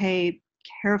pay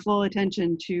careful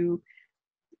attention to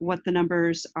what the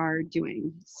numbers are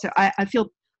doing. So I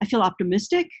feel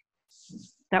optimistic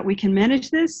that we can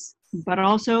manage this, but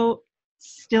also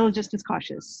still just as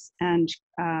cautious. And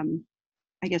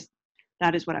I guess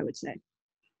that is what I would say.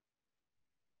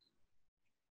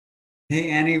 Hey,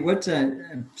 Annie,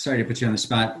 sorry to put you on the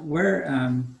spot.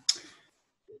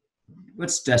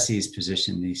 What's DESE's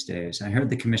position these days? I heard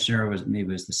the commissioner was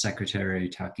the secretary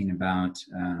talking about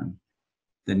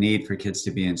the need for kids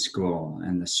to be in school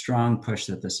and the strong push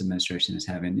that this administration is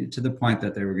having, to the point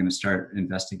that they were going to start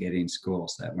investigating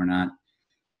schools that were not,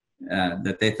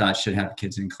 that they thought should have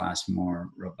kids in class more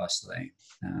robustly.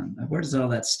 Where does all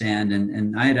that stand?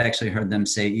 And I had actually heard them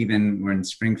say, even when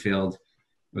Springfield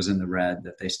was in the red,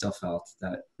 that they still felt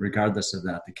that regardless of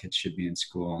that, the kids should be in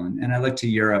school. And I look to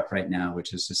Europe right now,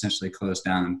 which has essentially closed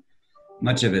down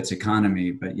much of its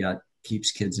economy, but yet keeps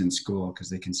kids in school because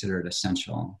they consider it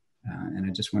essential. And I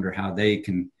just wonder how they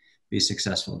can be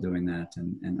successful doing that,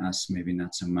 and us maybe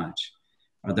not so much.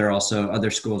 Are there also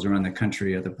other schools around the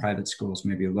country, other private schools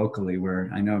maybe locally, where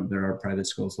I know there are private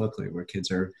schools locally where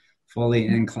kids are fully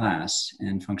in class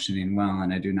and functioning well,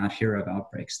 and I do not hear of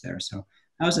outbreaks there. So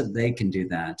how is it they can do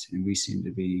that? And we seem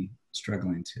to be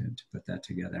struggling to put that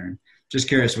together. Just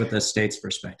curious what the state's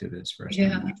perspective is first.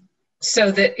 Yeah, so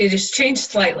it has changed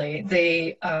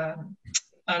slightly. On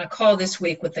a call this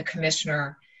week with the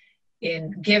commissioner,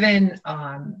 given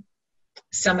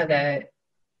some of the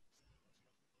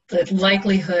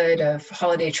likelihood of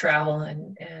holiday travel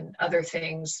and other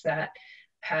things that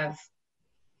have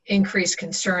increased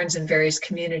concerns in various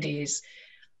communities,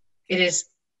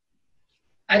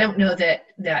 I don't know that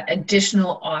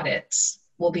additional audits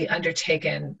will be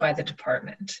undertaken by the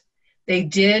department. They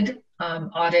did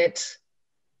audit,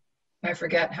 I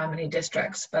forget how many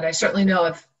districts, but I certainly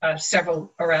know of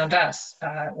several around us,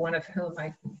 one of whom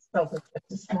I spoke with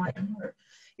this morning or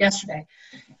yesterday.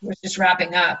 Was just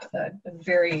wrapping up a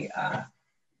very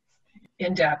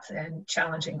in-depth and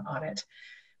challenging audit.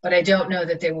 But I don't know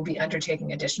that they will be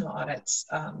undertaking additional audits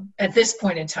at this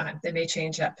point in time. They may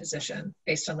change that position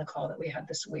based on the call that we had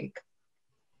this week.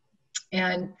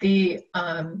 And the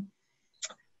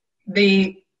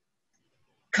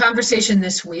conversation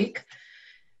this week,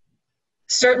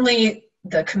 certainly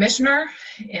the commissioner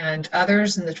and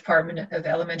others in the Department of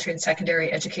Elementary and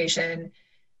Secondary Education,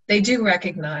 they do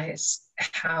recognize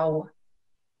how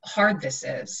hard this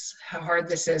is,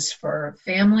 for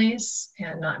families,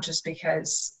 and not just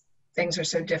because things are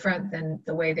so different than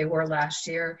the way they were last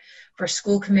year, for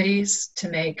school committees to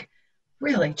make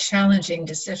really challenging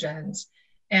decisions.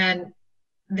 And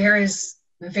there is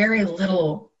very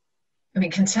little,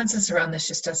 consensus around this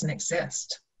just doesn't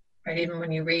exist, right? Even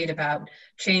when you read about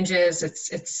changes,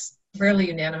 it's rarely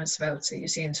unanimous votes that you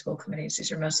see in school committees.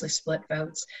 These are mostly split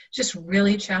votes. Just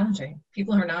really challenging.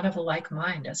 People are not of a like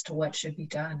mind as to what should be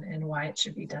done and why it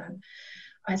should be done.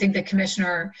 I think the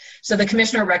commissioner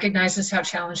recognizes how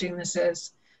challenging this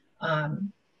is,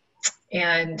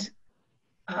 and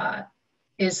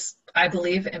is, I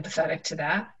believe, empathetic to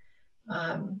that.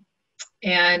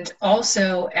 And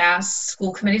also asks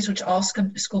school committees, which all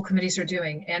school committees are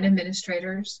doing, and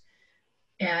administrators,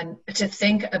 and to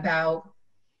think about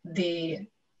the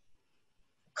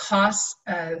costs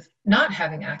of not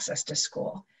having access to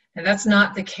school. And that's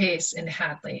not the case in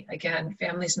Hadley. Again,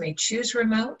 families may choose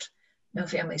remote. No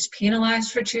families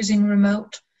penalized for choosing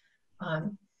remote.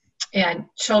 And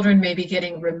children may be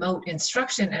getting remote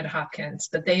instruction at Hopkins,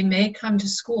 but they may come to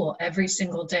school every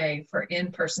single day for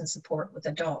in-person support with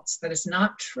adults. That is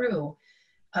not true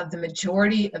of the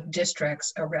majority of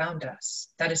districts around us.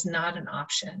 That is not an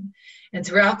option. And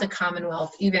throughout the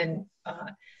Commonwealth, even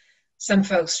some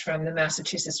folks from the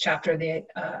Massachusetts chapter of the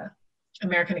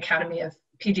American Academy of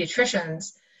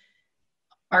Pediatricians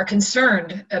are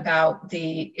concerned about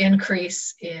the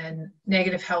increase in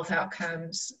negative health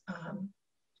outcomes,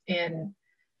 in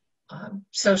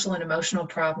social and emotional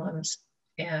problems,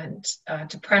 and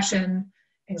depression,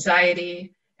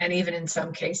 anxiety, and even in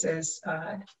some cases,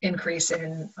 increase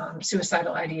in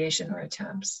suicidal ideation or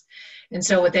attempts. And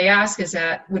so what they ask is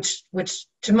that, which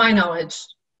to my knowledge,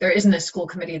 there isn't a school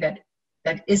committee that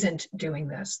isn't doing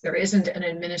this. There isn't an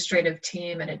administrative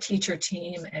team and a teacher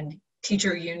team and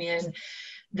teacher union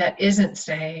that isn't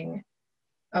saying,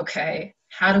 okay,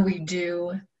 how do we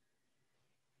do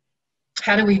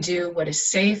what is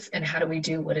safe, and how do we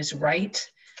do what is right?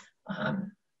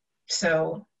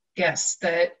 So yes,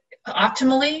 that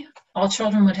optimally, all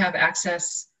children would have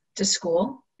access to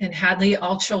school. In Hadley,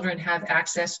 all children have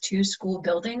access to school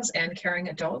buildings and caring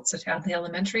adults. At Hadley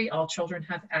Elementary, all children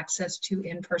have access to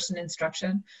in-person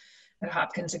instruction. At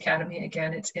Hopkins Academy,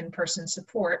 again, it's in-person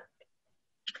support.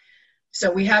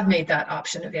 So we have made that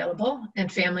option available,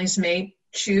 and families may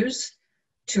choose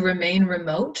to remain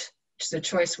remote, which is a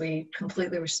choice we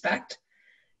completely respect.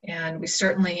 And we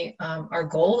certainly, our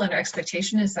goal and our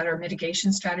expectation is that our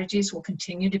mitigation strategies will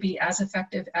continue to be as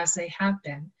effective as they have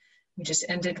been. We just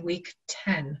ended week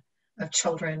 10 of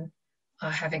children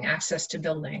having access to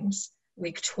buildings,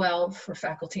 week 12 for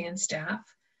faculty and staff.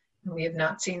 And we have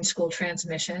not seen school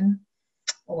transmission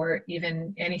or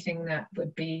even anything that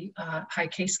would be high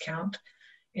case count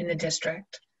in the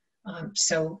district.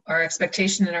 So our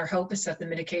expectation and our hope is that the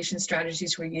mitigation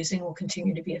strategies we're using will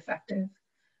continue to be effective.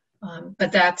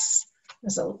 But that's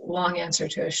a long answer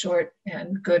to a short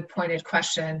and good pointed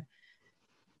question.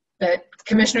 But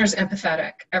Commissioner's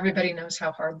empathetic. Everybody knows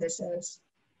how hard this is.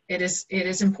 It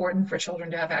is important for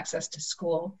children to have access to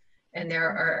school. And there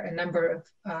are a number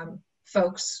of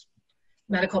folks,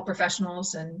 medical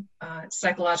professionals and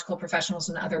psychological professionals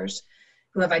and others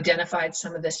who have identified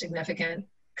some of the significant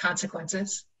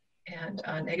consequences and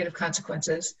negative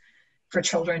consequences for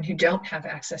children who don't have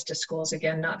access to schools.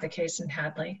 Again, not the case in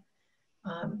Hadley,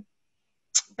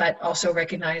 but also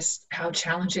recognize how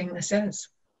challenging this is.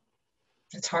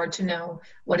 It's hard to know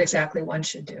what exactly one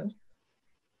should do.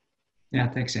 Yeah,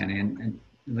 thanks, Annie. And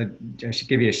I should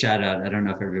give you a shout out. I don't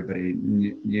know if everybody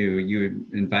knew you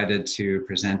invited to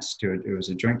present to it. It was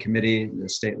a joint committee, the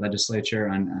state legislature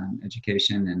on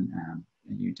education, and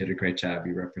you did a great job.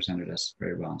 You represented us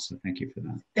very well. So thank you for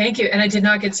that. Thank you. And I did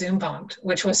not get Zoom bombed,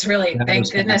 which was really, thank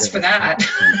goodness for that.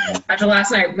 After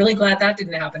last night, really glad that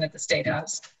didn't happen at the State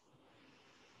House.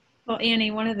 Well,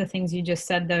 Annie, one of the things you just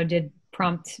said, though, did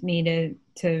prompt me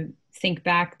to think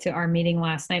back to our meeting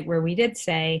last night where we did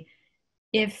say,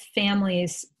 if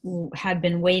families had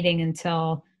been waiting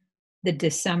until the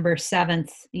December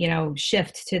 7th,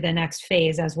 shift to the next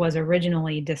phase, as was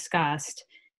originally discussed,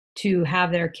 to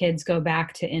have their kids go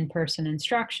back to in-person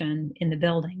instruction in the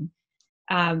building,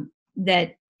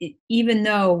 that even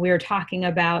though we're talking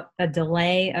about a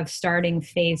delay of starting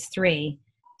phase 3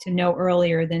 to no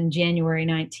earlier than January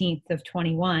 19th of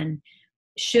 21,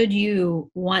 should you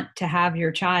want to have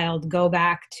your child go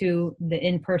back to the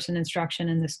in-person instruction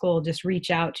in the school, just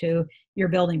reach out to your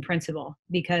building principal,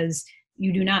 because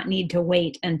you do not need to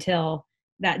wait until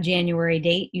that January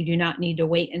date. You do not need to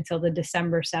wait until the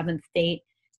December 7th date.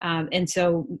 And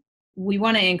so we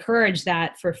want to encourage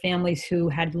that for families who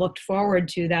had looked forward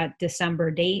to that December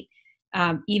date,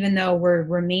 even though we're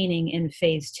remaining in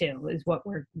phase 2 is what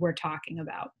we're talking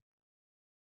about.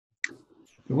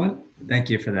 Thank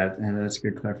you for that. That's a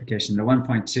good clarification. The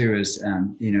 1.2 is,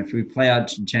 if we play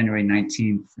out January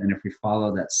 19th, and if we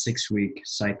follow that 6-week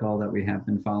cycle that we have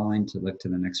been following to look to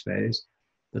the next phase,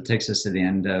 that takes us to the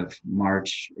end of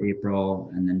March,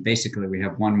 April, and then basically we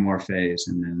have one more phase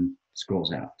and then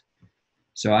school's out.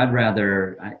 So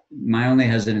my only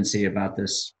hesitancy about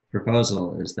this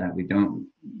proposal is that we don't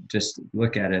just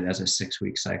look at it as a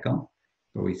 6-week cycle,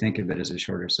 but we think of it as a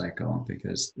shorter cycle,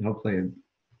 because hopefully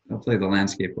the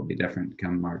landscape will be different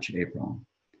come March, April.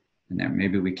 And then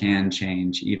maybe we can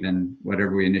change even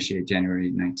whatever we initiate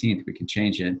January 19th, we can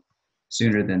change it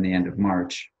sooner than the end of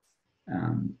March,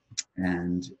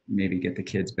 and maybe get the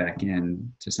kids back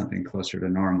in to something closer to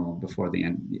normal before the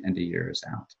end of the year is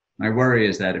out. My worry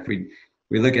is that if we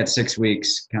look at 6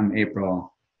 weeks come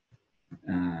April,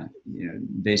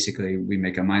 basically we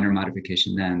make a minor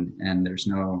modification then, and there's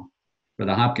no, for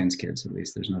the Hopkins kids at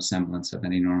least, there's no semblance of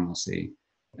any normalcy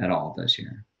at all this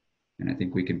year. And I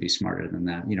think we can be smarter than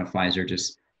that. Pfizer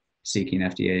just seeking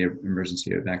FDA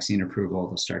emergency vaccine approval.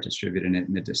 They'll start distributing it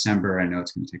mid-December. I know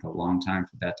it's going to take a long time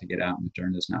for that to get out, and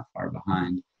Moderna's not far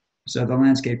behind. So the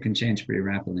landscape can change pretty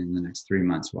rapidly in the next 3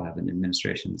 months. We'll have an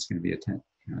administration that's going to be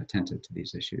attentive to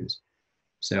these issues.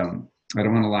 So I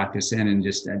don't want to lock this in, and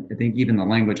just, I think even the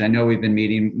language, I know we've been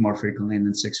meeting more frequently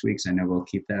than 6 weeks. I know we'll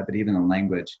keep that, but even the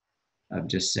language of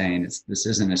just saying this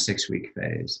isn't a 6-week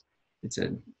phase. It's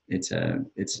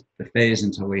the phase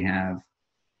until we have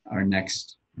our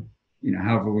next,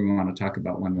 however we want to talk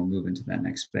about when we'll move into that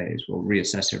next phase. We'll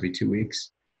reassess every 2 weeks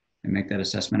and make that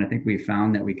assessment. I think we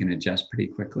found that we can adjust pretty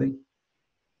quickly,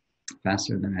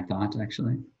 faster than I thought,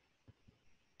 actually.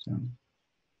 So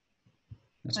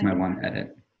that's my one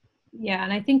edit. Yeah,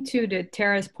 and I think too, to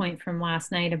Tara's point from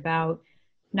last night about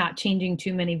not changing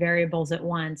too many variables at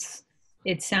once,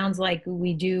 it sounds like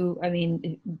we do. I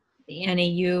mean, the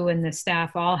NAU and the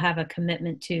staff all have a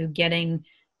commitment to getting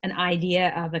an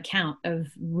idea of a count of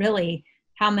really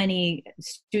how many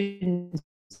students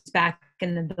back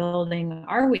in the building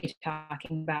are we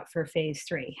talking about for phase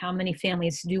 3? How many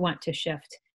families do want to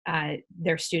shift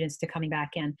their students to coming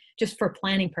back in? Just for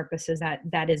planning purposes,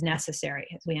 that is necessary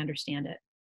as we understand it.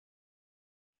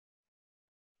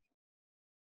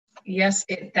 Yes,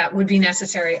 that would be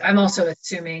necessary. I'm also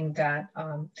assuming that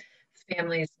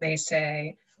families may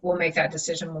say, we'll make that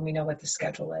decision when we know what the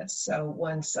schedule is. So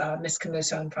once Ms.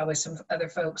 Camuso and probably some other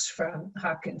folks from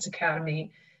Hopkins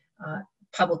Academy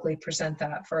publicly present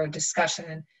that for a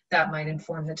discussion, that might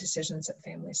inform the decisions that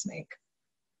families make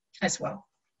as well.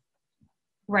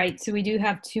 Right, so we do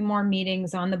have 2 more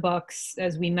meetings on the books,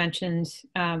 as we mentioned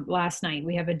last night.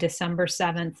 We have a December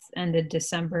 7th and a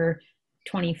December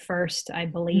 21st, I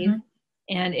believe.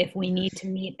 Mm-hmm. And if we need to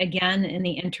meet again in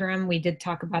the interim, we did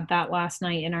talk about that last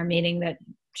night in our meeting, that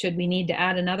should we need to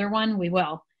add another one, we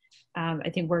will. I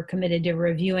think we're committed to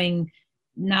reviewing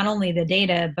not only the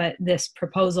data, but this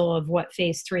proposal of what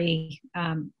phase 3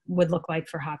 would look like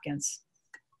for Hopkins.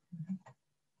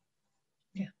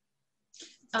 Yeah.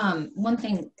 One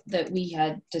thing that we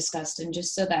had discussed, and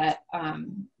just so that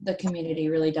the community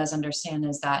really does understand,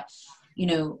 is that,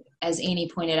 as Annie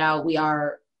pointed out, we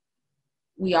are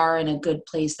in a good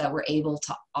place that we're able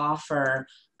to offer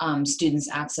students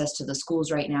access to the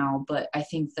schools right now. But I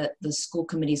think that the school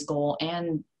committee's goal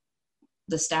and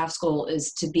the staff's goal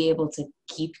is to be able to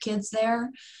keep kids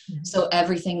there. Mm-hmm. So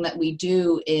everything that we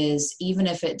do is, even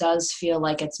if it does feel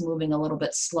like it's moving a little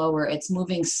bit slower, it's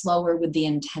moving slower with the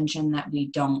intention that we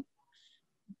don't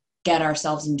get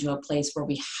ourselves into a place where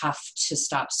we have to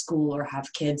stop school or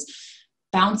have kids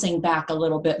bouncing back a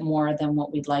little bit more than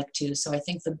what we'd like to. So I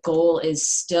think the goal is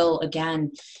still,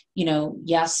 again,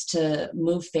 yes, to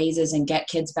move phases and get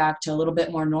kids back to a little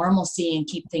bit more normalcy and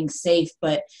keep things safe,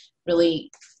 but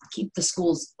really keep the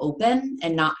schools open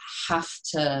and not have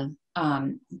to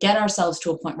get ourselves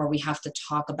to a point where we have to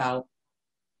talk about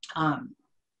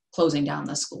closing down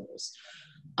the schools.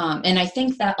 And I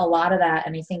think that a lot of that,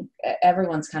 and I think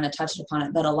everyone's kind of touched upon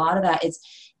it, but a lot of that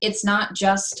it's not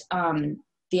just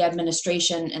the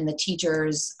administration and the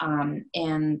teachers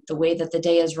and the way that the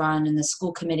day is run and the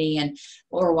school committee and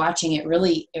what we're watching. It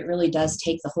really does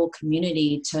take the whole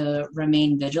community to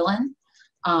remain vigilant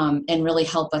and really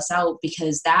help us out,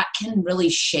 because that can really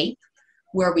shape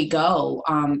where we go,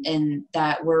 and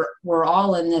that we're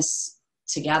all in this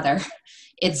together.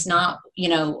 It's not,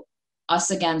 us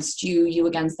against you, you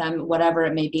against them, whatever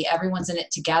it may be. Everyone's in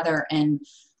it together, and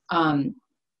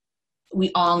we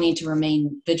all need to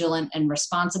remain vigilant and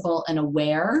responsible and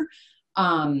aware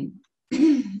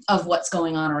of what's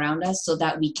going on around us, so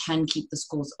that we can keep the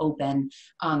schools open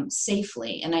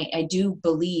safely. And I do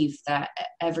believe that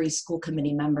every school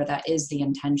committee member, that is the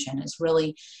intention, is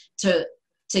really to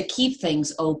keep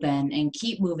things open and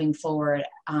keep moving forward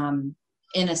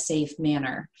in a safe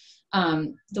manner.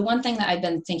 The one thing that I've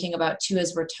been thinking about too,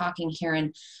 as we're talking here,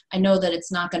 and I know that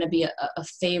it's not going to be a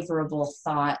favorable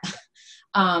thought,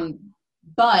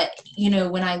 but,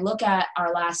 when I look at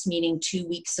our last meeting 2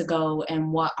 weeks ago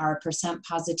and what our percent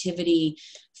positivity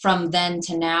from then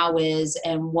to now is,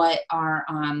 and what our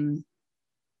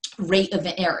rate of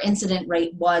or incident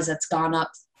rate was, that's gone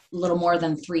up a little more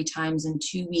than 3 times in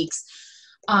 2 weeks.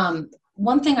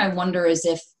 One thing I wonder is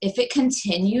if it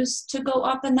continues to go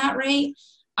up in that rate,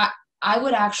 I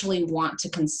would actually want to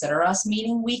consider us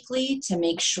meeting weekly to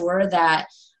make sure that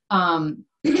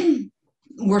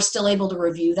we're still able to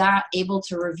review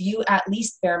at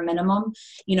least bare minimum,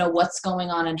 what's going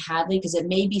on in Hadley, because it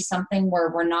may be something where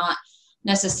we're not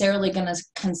necessarily going to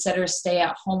consider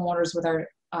stay-at-home orders with our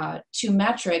 2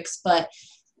 metrics, but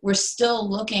we're still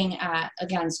looking at,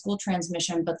 again, school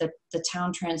transmission, but the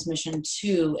town transmission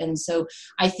too. And so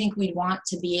I think we'd want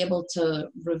to be able to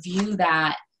review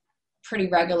that pretty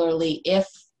regularly if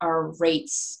our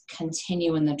rates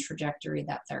continue in the trajectory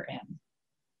that they're in.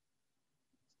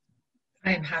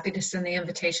 I am happy to send the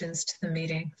invitations to the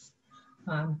meeting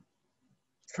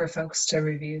for folks to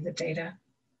review the data.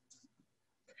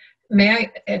 May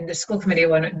I, and the school committee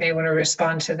may want to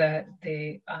respond to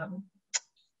the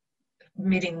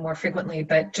meeting more frequently,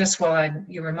 but just while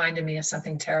you reminded me of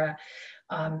something, Tara,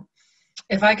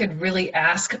 if I could really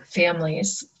ask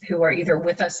families who are either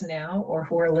with us now or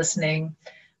who are listening,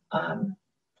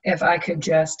 if I could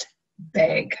just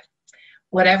beg,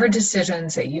 whatever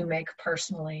decisions that you make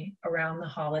personally around the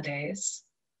holidays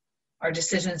are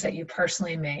decisions that you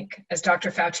personally make. As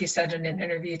Dr. Fauci said in an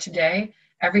interview today,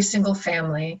 every single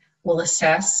family will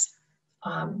assess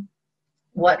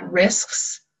what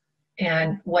risks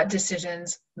and what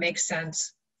decisions make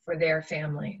sense for their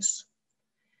families.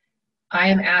 I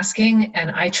am asking,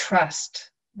 and I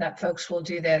trust that folks will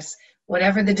do this,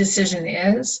 whatever the decision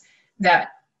is, that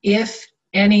if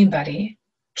anybody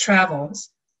travels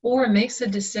or makes a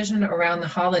decision around the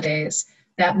holidays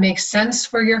that makes sense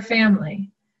for your family,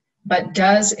 but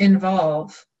does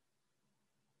involve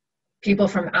people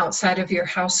from outside of your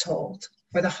household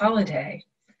for the holiday,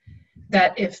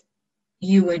 that if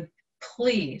you would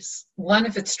please, one,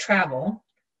 if it's travel,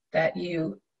 that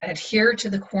you adhere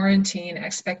to the quarantine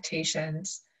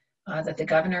expectations that the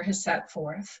governor has set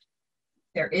forth.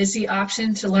 There is the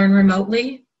option to learn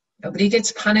remotely. Nobody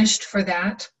gets punished for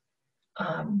that.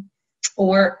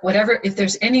 Or whatever, if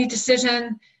there's any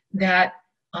decision that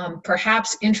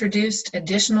perhaps introduced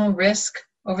additional risk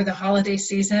over the holiday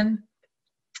season,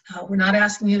 we're not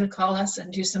asking you to call us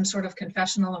and do some sort of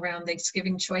confessional around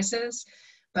Thanksgiving choices,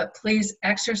 but please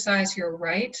exercise your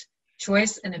right,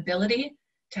 choice, and ability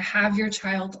to have your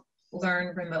child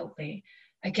learn remotely.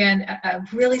 Again, a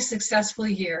really successful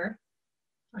year,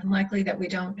 unlikely that we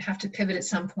don't have to pivot at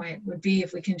some point, would be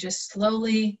if we can just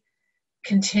slowly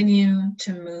continue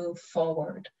to move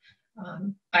forward.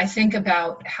 I think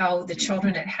about how the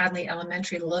children at Hadley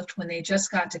Elementary looked when they just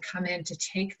got to come in to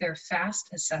take their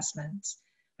FAST assessments.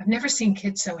 I've never seen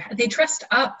kids so happy. They dressed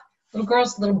up, little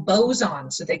girls, little bows on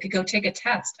so they could go take a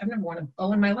test. I've never worn a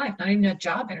bow in my life, not even a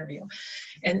job interview.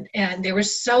 And they were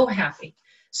so happy.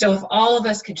 So if all of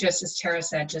us could just, as Tara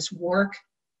said, just work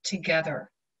together,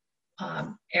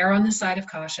 err on the side of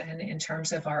caution in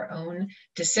terms of our own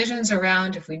decisions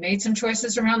around, if we made some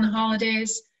choices around the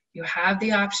holidays, you have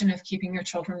the option of keeping your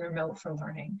children remote for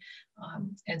learning.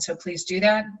 And so please do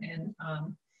that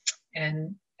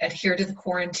and adhere to the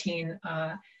quarantine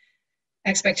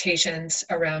expectations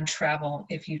around travel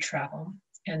if you travel.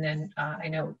 And then I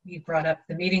know you brought up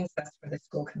the meetings, that's for the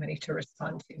school committee to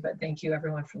respond to, but thank you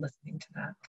everyone for listening to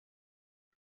that.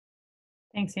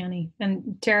 Thanks, Annie.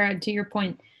 And Tara, to your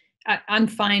point, I'm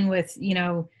fine with,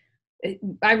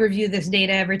 I review this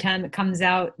data every time it comes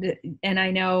out, and I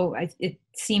know it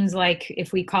seems like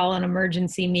if we call an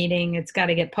emergency meeting, it's got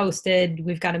to get posted.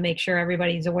 We've got to make sure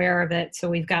everybody's aware of it. So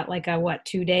we've got like a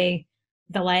 2-day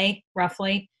delay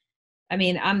roughly. I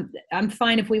mean, I'm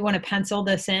fine if we want to pencil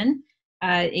this in,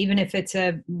 even if it's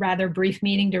a rather brief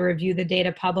meeting to review the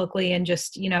data publicly and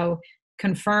just,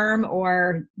 confirm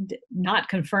or not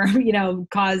confirm,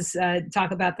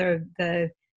 talk about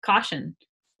the caution.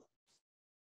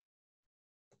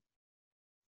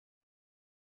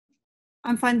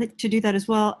 I'm fine to do that as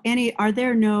well. Annie, are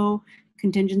there no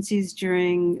contingencies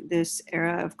during this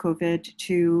era of COVID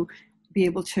to be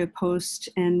able to post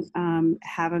and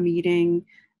have a meeting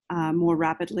more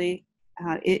rapidly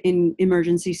in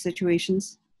emergency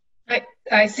situations?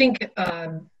 I think,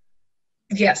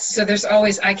 yes. So there's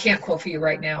always, I can't quote for you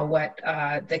right now what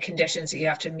the conditions that you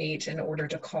have to meet in order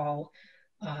to call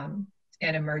an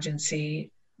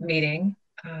emergency meeting.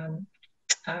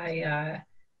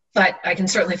 But I can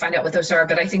certainly find out what those are.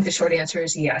 But I think the short answer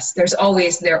is yes. There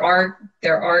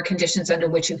are conditions under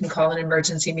which you can call an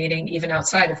emergency meeting even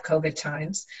outside of COVID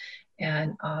times.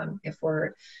 And if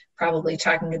we're probably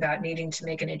talking about needing to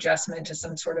make an adjustment to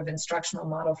some sort of instructional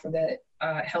model for the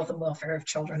health and welfare of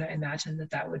children, I imagine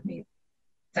that would meet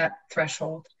that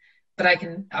threshold. But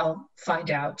I'll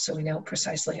find out so we know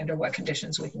precisely under what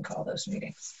conditions we can call those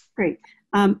meetings. Great.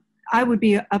 I would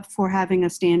be up for having a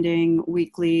standing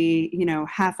weekly,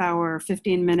 half hour,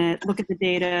 15-minute, look at the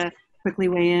data, quickly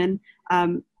weigh in.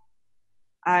 I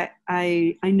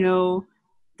know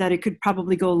that it could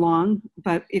probably go long,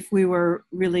 but if we were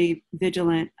really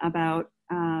vigilant about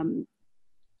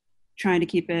trying to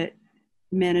keep it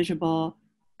manageable,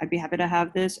 I'd be happy to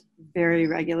have this very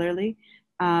regularly.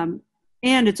 And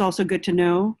it's also good to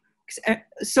know, 'cause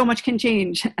so much can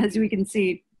change, as we can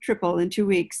see, triple in 2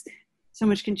 weeks. So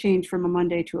much can change from a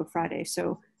Monday to a Friday.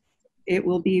 So it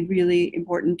will be really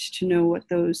important to know what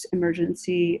those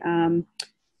emergency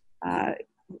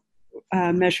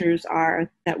measures are,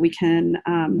 that we can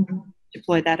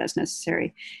deploy that as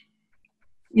necessary.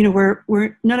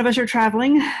 We're none of us are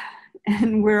traveling,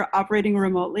 and we're operating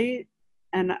remotely,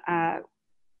 and our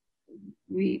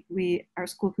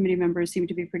school committee members seem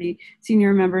to be pretty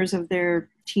senior members of their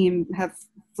team, have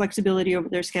flexibility over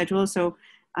their schedule. So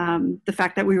the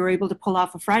fact that we were able to pull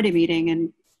off a Friday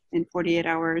meeting in 48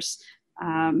 hours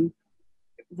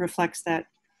reflects that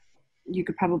you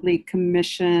could probably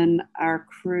commission our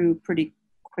crew pretty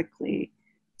quickly.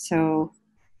 So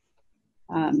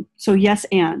yes,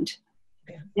 and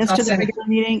yes to the regular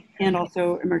meeting and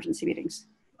also emergency meetings.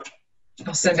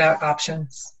 I'll send out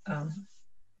options.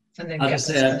 And then I'll just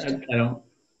say I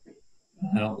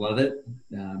don't love it.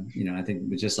 I think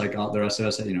just like all the rest of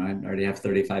us, I already have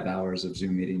 35 hours of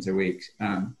Zoom meetings a week.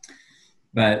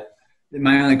 But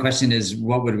my only question is,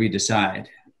 what would we decide?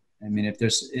 I mean, if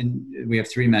we have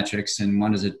 3 metrics, and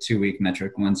one is a 2-week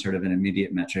metric, one sort of an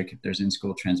immediate metric. If there's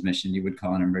in-school transmission, you would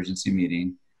call an emergency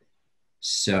meeting.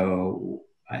 So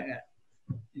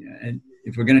and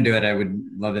if we're going to do it, I would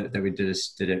love it that we did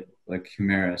it like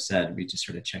Humira said, we just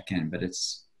sort of check in, but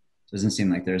doesn't seem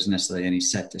like there's necessarily any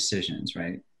set decisions,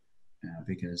 right?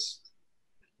 Because,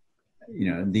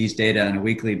 these data on a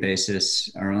weekly basis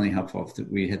are only helpful if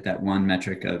we hit that one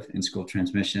metric of in-school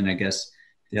transmission. I guess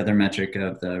the other metric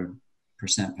of the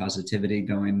percent positivity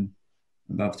going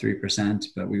above 3%,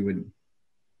 but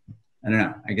I don't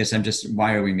know. I guess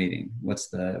why are we meeting?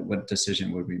 What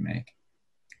decision would we make?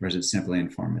 Or is it simply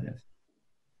informative?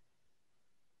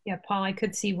 Yeah, Paul, I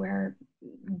could see where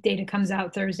data comes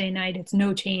out Thursday night. It's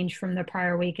no change from the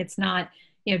prior week. It's not,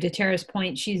 to Tara's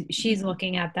point, she's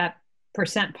looking at that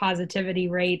percent positivity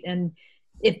rate. And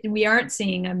if we aren't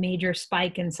seeing a major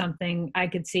spike in something, I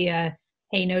could see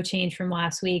hey, no change from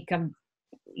last week.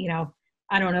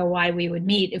 I don't know why we would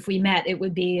meet. If we met,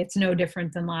 it's no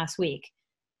different than last week.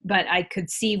 But I could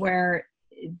see where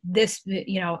this,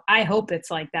 I hope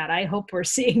it's like that. I hope we're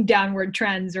seeing downward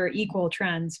trends or equal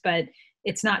trends, but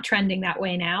it's not trending that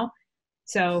way now.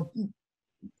 So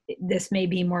this may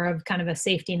be more of kind of a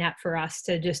safety net for us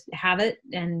to just have it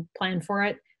and plan for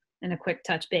it and a quick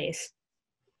touch base.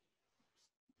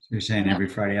 So you're saying every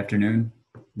Friday afternoon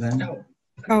then? No.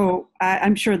 Oh,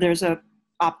 I'm sure there's a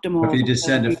optimal. If you just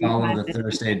said to follow the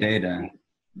Thursday data,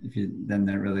 then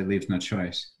that really leaves no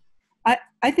choice.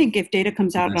 I think if data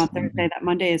comes out on Thursday, that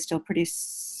Monday is still pretty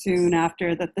soon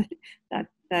after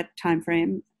that time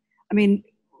frame. I mean,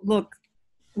 look,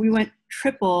 we went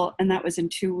triple, and that was in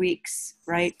 2 weeks,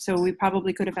 right? So we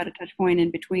probably could have had a touch point in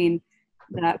between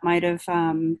that might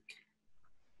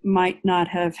not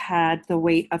have had the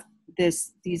weight of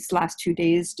these last 2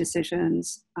 days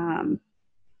decisions.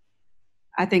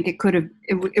 I think it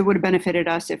would have benefited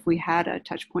us if we had a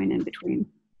touch point in between.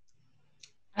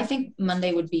 I think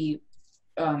Monday would be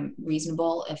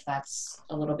reasonable if that's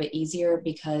a little bit easier,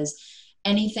 because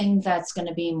anything that's going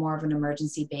to be more of an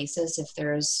emergency basis, if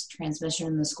there's transmission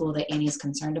in the school that Annie's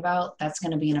concerned about, that's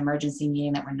going to be an emergency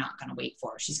meeting that we're not going to wait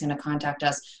for. She's going to contact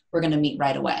us. We're going to meet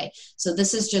right away. So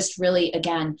this is just really,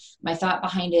 again, my thought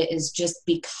behind it is just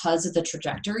because of the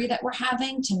trajectory that we're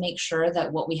having, to make sure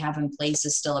that what we have in place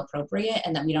is still appropriate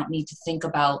and that we don't need to think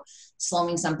about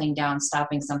slowing something down,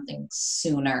 stopping something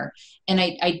sooner. And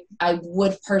I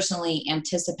would personally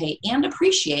anticipate and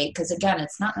appreciate, because again,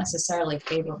 it's not necessarily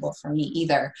favorable for me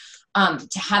either,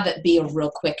 to have it be a real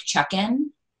quick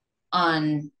check-in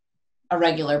on a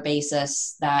regular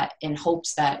basis, that in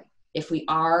hopes that if we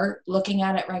are looking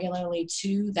at it regularly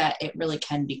too, that it really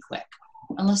can be quick,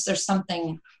 unless there's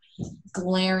something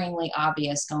glaringly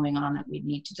obvious going on that we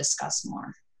need to discuss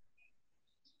more.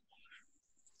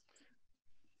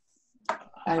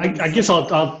 I guess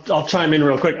I'll chime in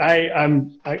real quick.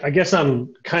 I guess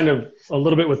I'm kind of a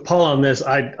little bit with Paul on this.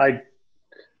 I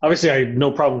obviously I have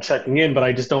no problem checking in, but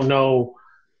I just don't know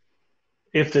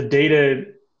if the data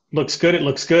looks good. It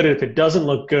looks good. If it doesn't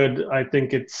look good, I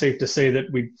think it's safe to say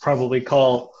that we'd probably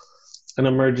call an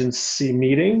emergency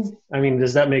meeting. I mean,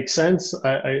 does that make sense?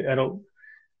 I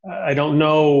don't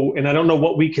know, and I don't know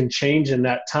what we can change in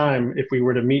that time if we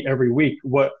were to meet every week.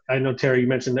 What I know, Terry, you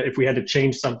mentioned that if we had to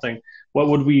change something, what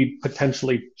would we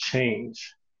potentially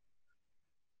change?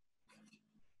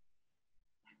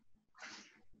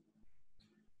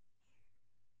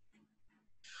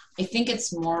 I think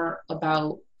it's more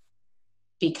about,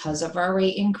 because of our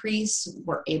rate increase,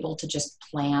 we're able to just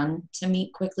plan to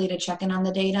meet quickly to check in on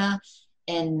the data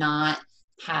and not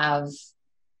have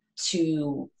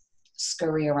to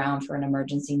scurry around for an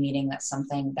emergency meeting. That's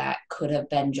something that could have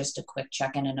been just a quick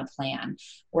check-in and a plan.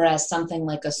 Whereas something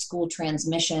like a school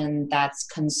transmission that's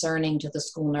concerning to the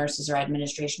school nurses or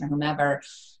administration or whomever,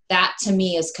 that to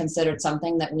me is considered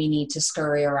something that we need to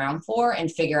scurry around for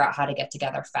and figure out how to get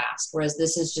together fast. Whereas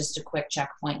this is just a quick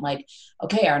checkpoint, like,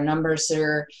 okay, our numbers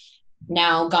are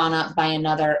now gone up by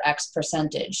another X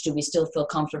percentage. Do we still feel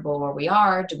comfortable where we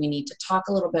are? Do we need to talk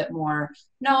a little bit more?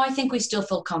 No, I think we still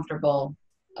feel comfortable.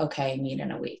 Okay, meet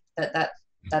in a week.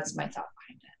 That's my thought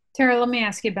behind it. Tara, let me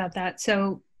ask you about that.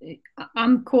 So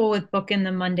I'm cool with booking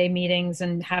the Monday meetings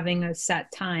and having a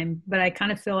set time, but I kind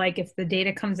of feel like if the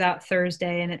data comes out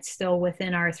Thursday and it's still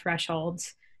within our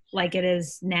thresholds, like it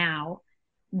is now,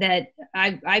 that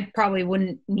I probably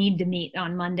wouldn't need to meet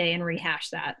on Monday and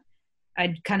rehash that.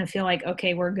 I'd kind of feel like,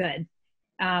 okay, we're good.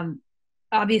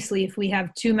 Obviously, if we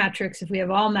have two metrics, if we have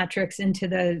all metrics into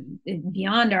the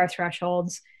beyond our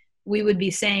thresholds, we would be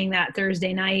saying that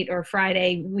Thursday night or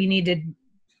Friday, we need to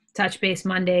touch base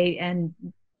Monday and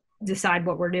decide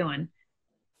what we're doing,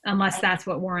 unless that's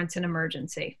what warrants an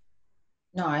emergency.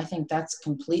 No, I think that's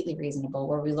completely reasonable,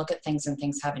 where we look at things and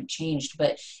things haven't changed.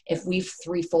 But if we've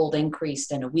threefold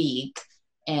increased in a week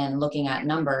and looking at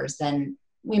numbers, then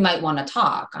we might want to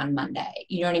talk on Monday.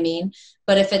 You know what I mean?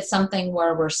 But if it's something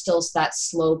where we're still that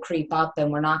slow creep up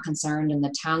and we're not concerned, and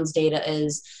the town's data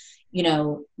is,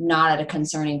 not at a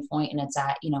concerning point, and it's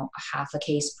at, a half a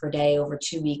case per day over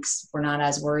 2 weeks, we're not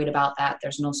as worried about that.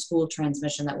 There's no school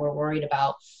transmission that we're worried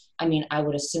about. I mean, I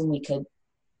would assume we could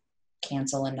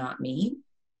cancel and not meet.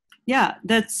 Yeah,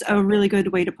 that's a really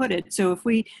good way to put it. So if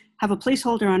we have a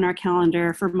placeholder on our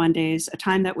calendar for Mondays, a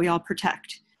time that we all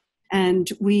protect, and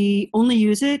we only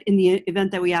use it in the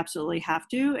event that we absolutely have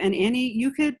to. And Annie,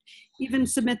 you could even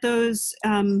submit those,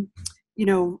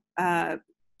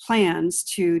 plans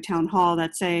to town hall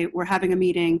that say we're having a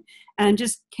meeting, and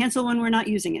just cancel when we're not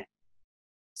using it.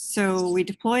 So we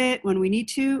deploy it when we need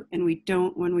to, and we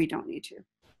don't when we don't need to.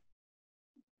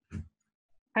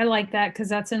 I like that, because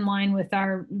that's in line with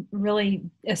our really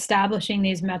establishing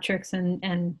these metrics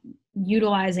and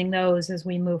utilizing those as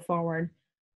we move forward.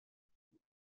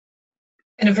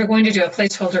 And if we're going to do a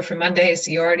placeholder for Mondays,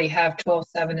 you already have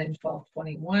 12/7 and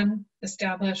 12/21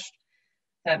 established.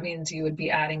 That means you would be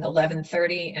adding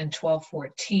 11/30 and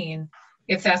 12/14,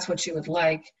 if that's what you would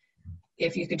like.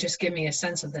 If you could just give me a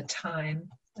sense of the time,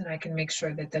 then I can make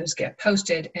sure that those get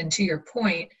posted. And to your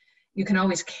point, you can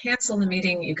always cancel the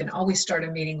meeting. You can always start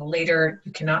a meeting later.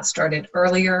 You cannot start it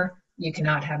earlier. You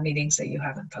cannot have meetings that you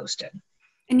haven't posted.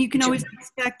 And you can always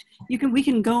expect, we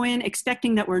can go in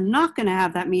expecting that we're not going to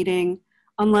have that meeting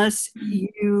unless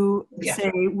you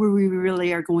say, we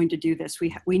really are going to do this.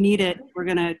 We need it. We're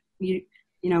going to,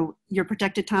 your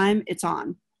protected time, it's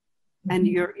on. And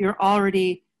you're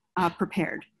already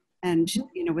prepared. And,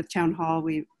 with town hall,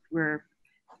 we're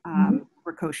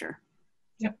kosher.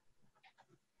 Yep.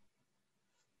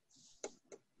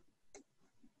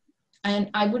 And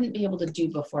I wouldn't be able to do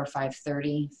before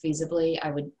 5:30 feasibly.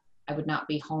 I would not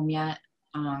be home yet.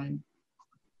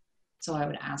 So I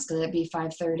would ask that it be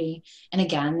 5:30. And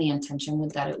again, the intention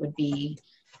would that it would be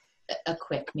a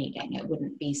quick meeting. It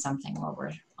wouldn't be something where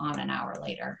we're on an hour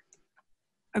later.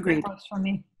 Agreed. Works for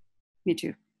me. Me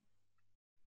too.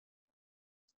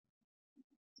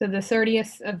 So the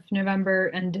 30th of November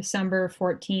and December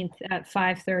 14th at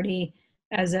 5:30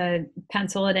 as a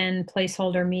pencil it in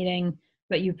placeholder meeting,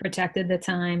 but you protected the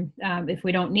time. If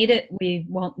we don't need it, we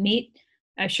won't meet.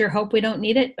 I sure hope we don't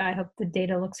need it. I hope the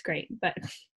data looks great, but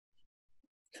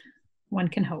one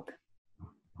can hope.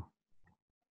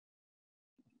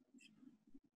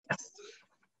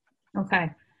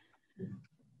 Okay.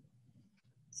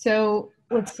 So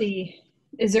let's see.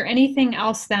 Is there anything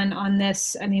else then on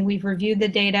this? I mean, we've reviewed the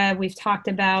data. We've talked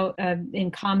about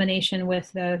in combination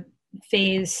with the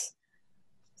phase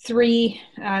 3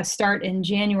 start in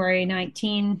January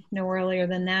 19, no earlier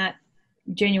than that,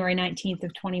 January 19th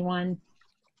of 21.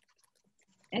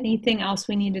 Anything else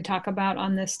we need to talk about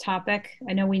on this topic?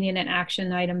 I know we need an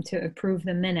action item to approve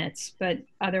the minutes, but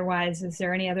otherwise, is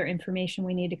there any other information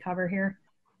we need to cover here?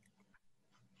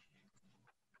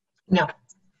 No,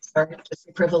 sorry, just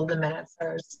approval of the minutes. I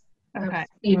was Okay.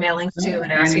 emailing Sue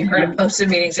and asking her to post the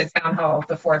meetings at town hall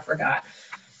before I forgot.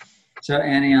 So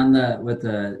Annie, on with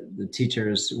the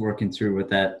teachers working through what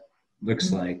that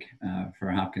looks like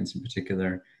for Hopkins in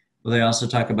particular, will they also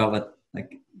talk about what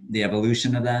like the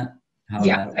evolution of that?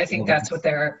 Yeah, I think that's what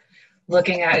they're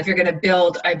looking at. If you're going to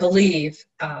build, I believe,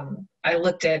 I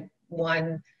looked at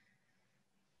one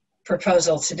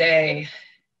proposal today,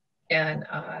 and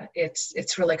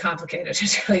it's really complicated.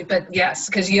 It's really, but yes,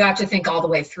 because you have to think all the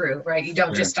way through, right? You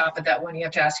don't just stop at that one. You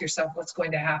have to ask yourself what's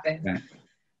going to happen,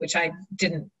 which I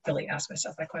didn't really ask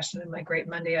myself that question in my Great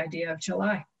Monday idea of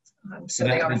July. So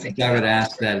they are thinking. I would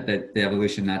ask that the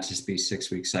evolution not just be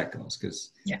 6-week cycles,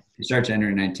 because if you start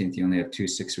January 19th, you only have 2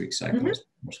 6-week cycles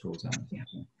for school time. Yeah.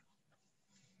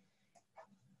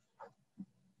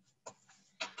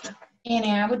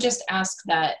 Annie, I would just ask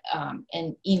that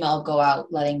an email go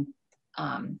out letting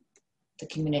the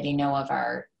community know of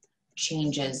our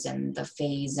changes and the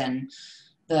phase and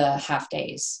the half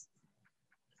days.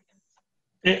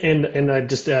 And I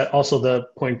just also the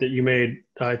point that you made,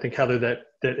 I think, Heather, that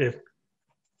if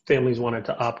families wanted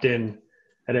to opt in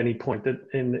at any point that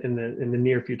in the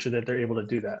near future, that they're able to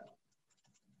do that.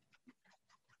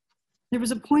 There was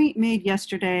a point made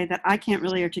yesterday that I can't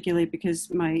really articulate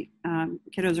because my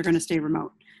kiddos are going to stay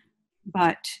remote.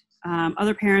 But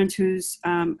other parents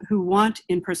who want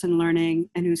in-person learning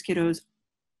and whose kiddos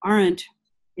aren't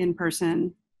in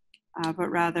person, but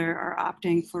rather are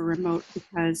opting for remote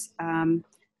because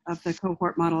of the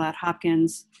cohort model at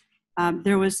Hopkins,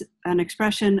 there was an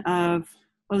expression of,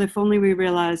 well, if only we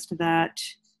realized that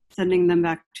sending them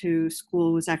back to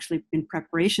school was actually in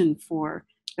preparation for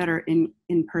better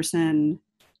in-person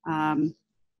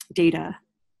data.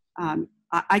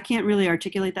 I can't really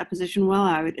articulate that position well.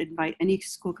 I would invite any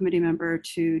school committee member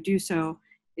to do so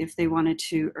if they wanted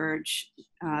to urge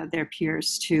their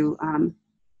peers to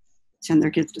send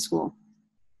their kids to school.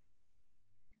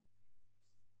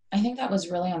 I think that was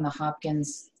really on the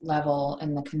Hopkins level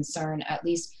and the concern, at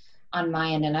least on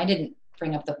my end, and I didn't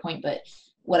bring up the point, but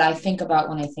what I think about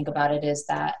when I think about it is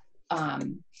that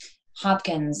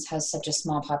Hopkins has such a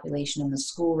small population in the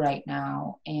school right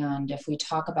now, and if we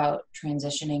talk about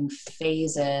transitioning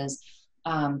phases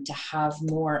to have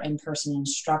more in-person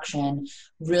instruction,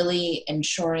 really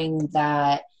ensuring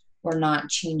that we're not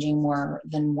changing more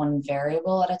than one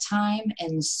variable at a time.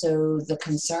 And so the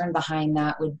concern behind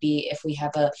that would be if we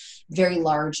have a very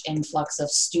large influx of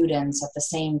students at the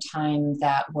same time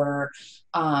that we're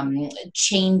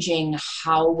changing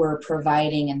how we're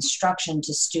providing instruction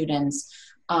to students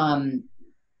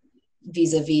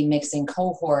vis-a-vis mixing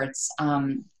cohorts.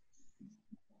 The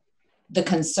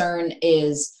concern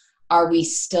is, are we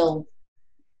still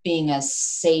being as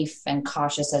safe and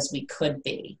cautious as we could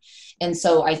be? And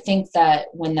so I think that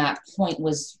when that point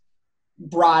was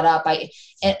brought up, I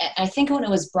think when it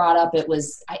was brought up, it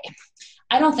was,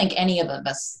 I don't think any of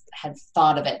us had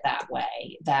thought of it that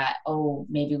way, that, oh,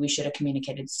 maybe we should have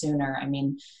communicated sooner. I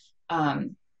mean,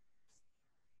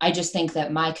 I just think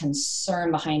that my concern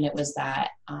behind it was that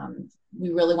we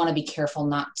really want to be careful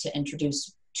not to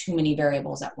introduce too many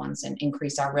variables at once and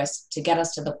increase our risk to get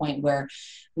us to the point where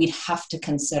we'd have to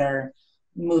consider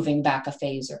moving back a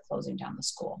phase or closing down the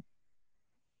school.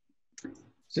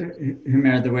 So,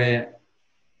 Humera, the way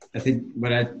I think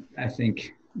what I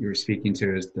think you were speaking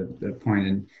to is the point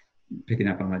in picking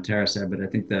up on what Tara said, but I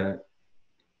think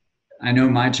I know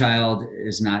my child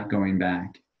is not going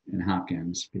back in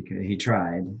Hopkins because he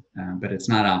tried, but it's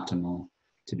not optimal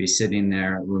to be sitting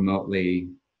there remotely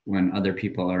when other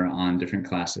people are on different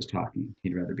classes talking.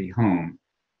 He'd rather be home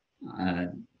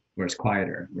where it's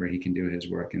quieter, where he can do his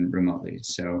work and remotely.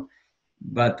 So,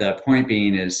 but the point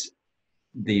being is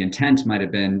the intent might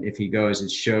have been if he goes,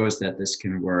 it shows that this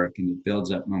can work and it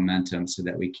builds up momentum so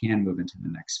that we can move into the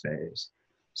next phase.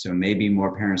 So maybe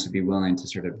more parents would be willing to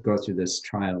sort of go through this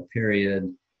trial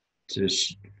period to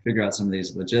figure out some of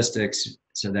these logistics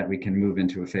so that we can move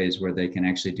into a phase where they can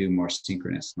actually do more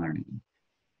synchronous learning.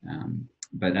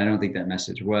 But I don't think that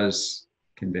message was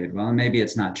conveyed well, and maybe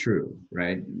it's not true,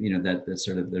 right? You know, that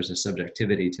sort of, there's a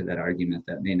subjectivity to that argument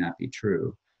that may not be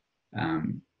true.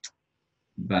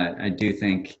 But I do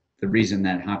think the reason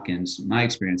that Hopkins, my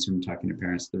experience from talking to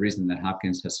parents, the reason that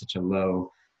Hopkins has such a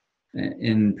low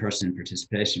in-person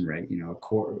participation rate, you know,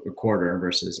 a quarter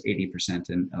versus 80%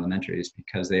 in elementary, is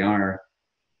because they are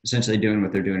essentially doing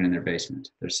what they're doing in their basement.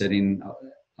 They're sitting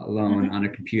alone on a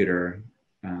computer.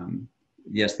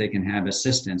 Yes, they can have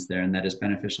assistance there, and that is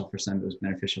beneficial for some. It was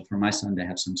beneficial for my son to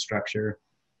have some structure.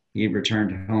 He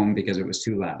returned home because it was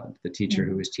too loud. The teacher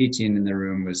who was teaching in the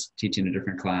room was teaching a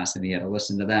different class, and he had to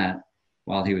listen to that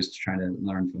while he was trying to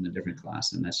learn from the different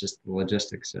class. And that's just the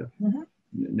logistics of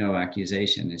no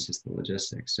accusation. It's just the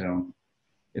logistics. So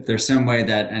if there's some way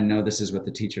that, I know this is what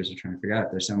the teachers are trying to figure out,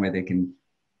 if there's some way they can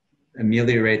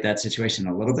ameliorate that situation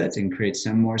a little bit and create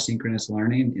some more synchronous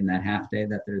learning in that half day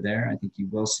that they're there, I think you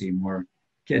will see more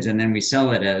kids. And then we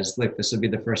sell it as, look, this will be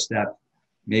the first step.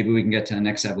 Maybe we can get to the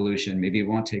next evolution. Maybe it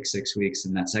won't take 6 weeks,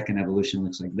 and that second evolution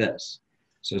looks like this.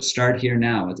 So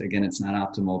again, it's not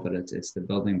optimal, but it's the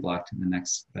building block to the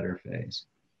next better phase.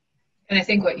 And I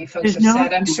think what you folks have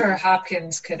said, I'm sure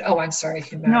Hopkins could, I'm sorry.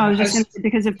 No, I was just going to say,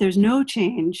 because if there's no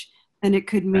change, then it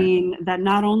could mean that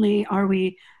not only are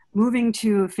we moving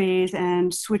to a phase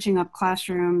and switching up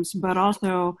classrooms, but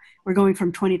also we're going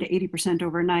from 20 to 80%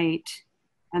 overnight.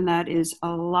 And that is a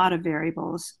lot of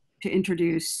variables to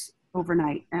introduce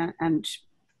overnight and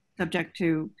subject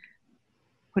to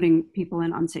putting people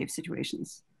in unsafe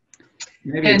situations.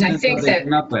 Maybe and I think that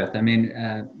came up with. I mean,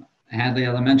 Hadley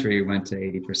Elementary went to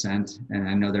 80%, and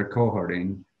I know they're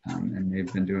cohorting, and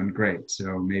they've been doing great.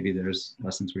 So maybe there's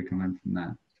lessons we can learn from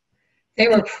that. They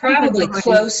were probably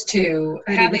close to,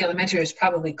 Hadley Elementary was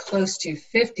probably close to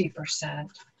 50%,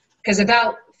 because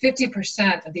about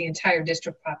 50% of the entire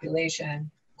district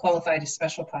population qualified as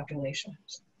special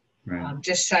populations. Right.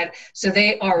 Just shy. So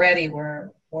they already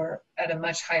were at a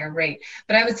much higher rate.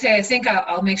 But I would say, I think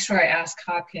I'll make sure I ask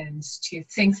Hopkins to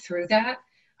think through that.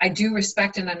 I do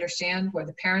respect and understand where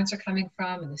the parents are coming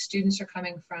from and the students are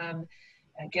coming from.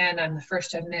 Again, I'm the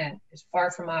first to admit, it's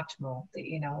far from optimal,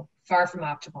 far from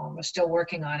optimal, and we're still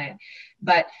working on it.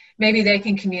 But maybe they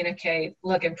can communicate,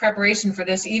 look, in preparation for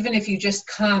this, even if you just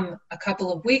come a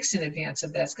couple of weeks in advance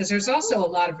of this, because there's also a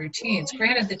lot of routines.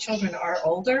 Granted, the children are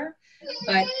older,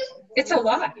 but it's a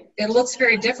lot. It looks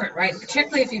very different, right?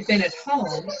 Particularly if you've been at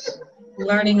home,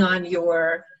 learning on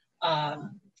your,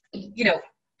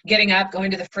 getting up,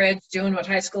 going to the fridge, doing what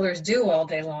high schoolers do all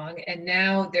day long. And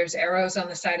now there's arrows on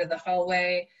the side of the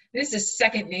hallway. This is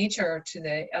second nature to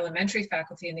the elementary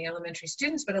faculty and the elementary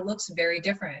students, but it looks very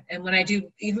different. And when I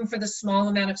do, even for the small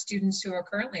amount of students who are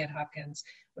currently at Hopkins,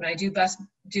 when I do bus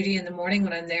duty in the morning,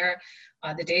 when I'm there,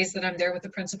 the days that I'm there with the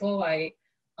principal,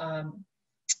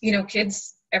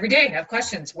 kids every day have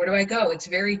questions. Where do I go? It's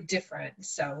very different.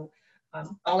 So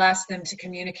I'll ask them to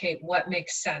communicate what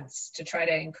makes sense to try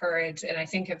to encourage. And I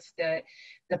think if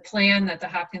the plan that the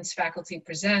Hopkins faculty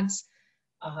presents,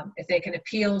 if they can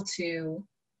appeal to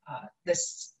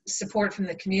this support from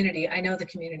the community, I know the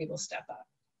community will step up.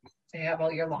 They have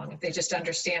all year long if they just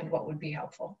understand what would be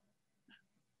helpful.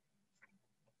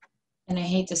 And I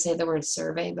hate to say the word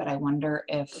survey, but I wonder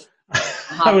if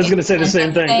I was going to say the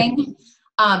same thing.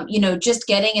 Just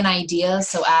getting an idea.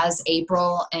 So as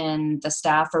April and the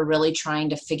staff are really trying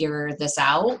to figure this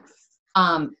out,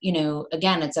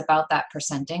 again, it's about that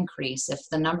percent increase. If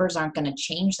the numbers aren't going to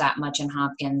change that much in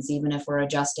Hopkins, even if we're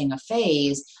adjusting a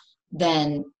phase,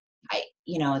 then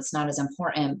it's not as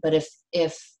important. But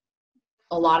if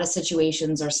a lot of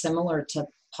situations are similar to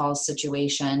Paul's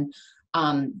situation,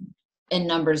 and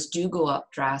numbers do go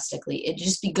up drastically, it'd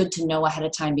just be good to know ahead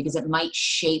of time because it might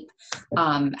shape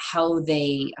how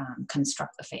they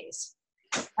construct the phase.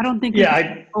 I don't think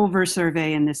I over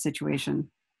survey in this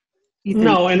situation.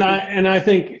 No, I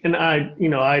think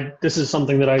this is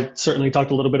something that I certainly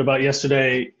talked a little bit about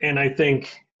yesterday, and I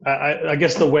think I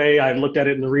guess the way I looked at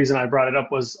it and the reason I brought it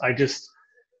up was I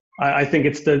think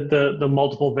it's the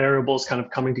multiple variables kind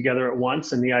of coming together at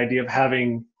once, and the idea of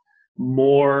having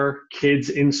more kids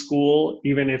in school,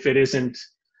 even if it isn't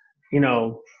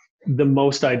the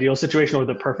most ideal situation or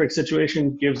the perfect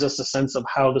situation gives us a sense of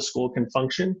how the school can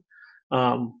function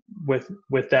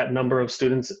with that number of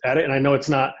students at it. And I know it's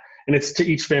not, and it's to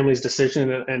each family's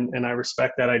decision, and I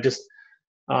respect that. I just,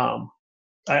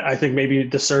 I think maybe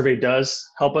the survey does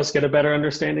help us get a better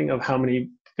understanding of how many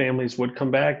families would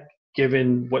come back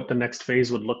given what the next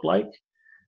phase would look like.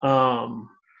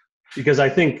 Because I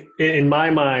think in my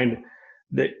mind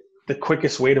that the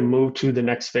quickest way to move to the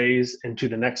next phase and to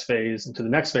the next phase and to the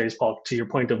next phase, Paul, to your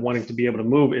point of wanting to be able to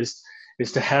move is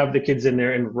to have the kids in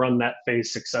there and run that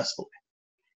phase successfully.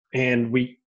 And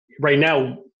right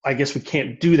now, I guess we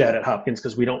can't do that at Hopkins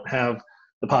because we don't have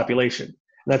the population.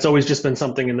 And that's always just been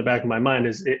something in the back of my mind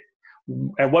is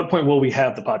at what point will we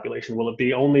have the population? Will it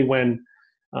be only when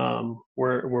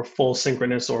we're full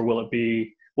synchronous, or will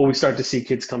we start to see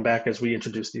kids come back as we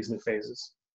introduce these new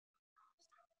phases?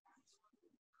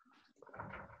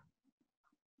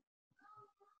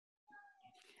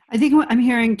 I think I'm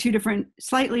hearing two different,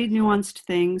 slightly nuanced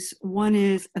things. One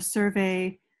is a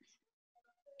survey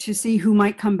to see who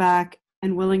might come back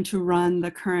and willing to run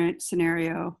the current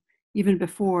scenario even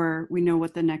before we know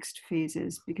what the next phase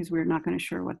is, because we're not really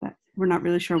sure what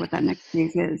that next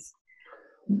phase is.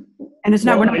 And we're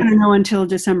not going to know until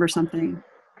December something,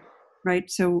 right?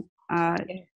 So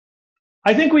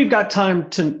I think we've got time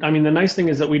to, the nice thing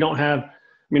is that we don't have,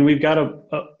 we've got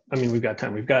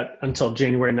time. We've got until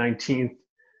January 19th.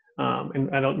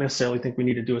 And I don't necessarily think we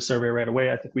need to do a survey right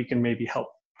away. I think we can maybe help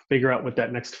figure out what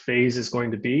that next phase is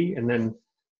going to be and then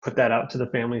put that out to the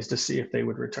families to see if they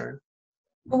would return.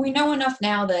 Well, we know enough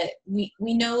now that we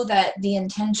know that the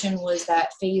intention was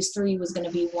that phase 3 was going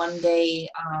to be 1 day,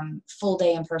 full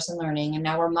day in-person learning. And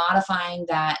now we're modifying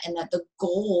that, and that the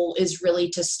goal is really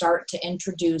to start to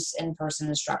introduce in-person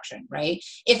instruction, right?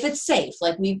 If it's safe,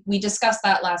 like we discussed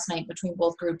that last night between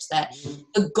both groups, that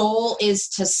the goal is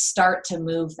to start to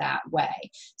move that way.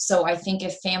 So I think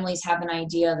if families have an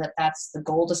idea that that's the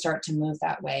goal, to start to move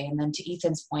that way. And then to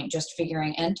Ethan's point, just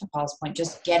figuring, and to Paul's point,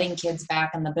 just getting kids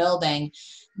back in the building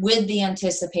with the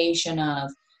anticipation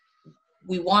of,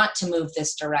 we want to move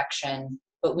this direction,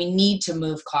 but we need to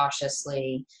move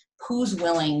cautiously. Who's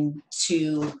willing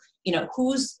to,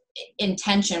 whose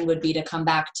intention would be to come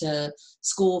back to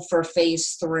school for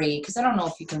phase 3? Because I don't know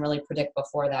if you can really predict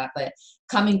before that, but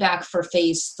coming back for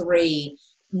phase 3,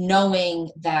 knowing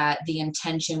that the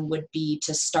intention would be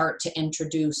to start to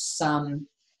introduce some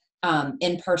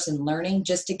in-person learning,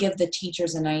 just to give the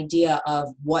teachers an idea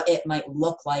of what it might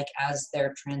look like as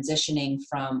they're transitioning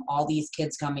from all these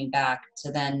kids coming back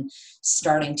to then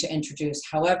starting to introduce,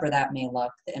 however that may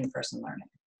look, the in-person learning.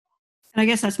 And I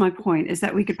guess that's my point, is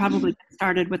that we could probably get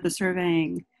started with the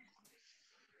surveying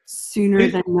sooner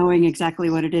than knowing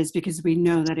exactly what it is, because we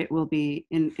know that it will be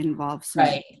involved.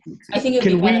 Right. I think it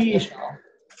would be beneficial.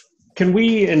 Can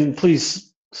we, and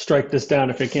please strike this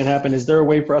down if it can't happen, is there a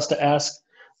way for us to ask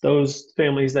those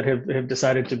families that have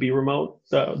decided to be remote,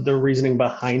 the reasoning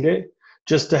behind it,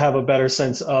 just to have a better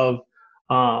sense of,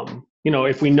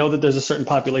 if we know that there's a certain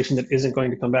population that isn't going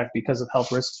to come back because of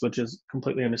health risks, which is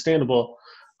completely understandable,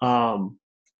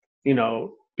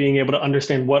 being able to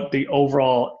understand what the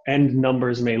overall end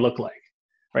numbers may look like,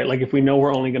 right? Like if we know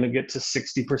we're only going to get to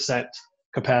 60%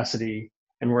 capacity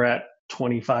and we're at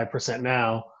 25%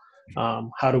 now,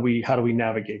 how do we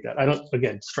navigate that?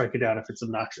 Again, strike it down if it's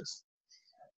obnoxious.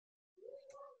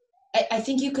 I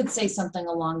think you could say something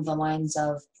along the lines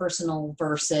of personal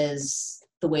versus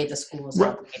the way the school is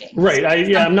operating.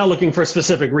 Right. I'm not looking for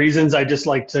specific reasons. I just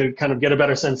like to kind of get a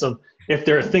better sense of if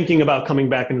they're thinking about coming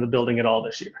back into the building at all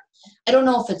this year. I don't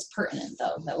know if it's pertinent,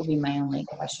 though. That would be my only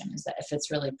question, is that if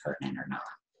it's really pertinent or not.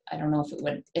 I don't know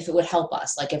if it would help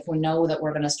us. Like if we know that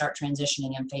we're going to start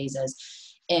transitioning in phases,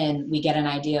 and we get an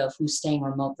idea of who's staying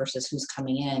remote versus who's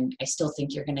coming in, I still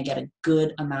think you're going to get a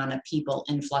good amount of people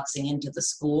influxing into the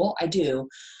school. I do,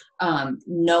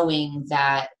 knowing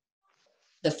that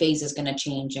the phase is going to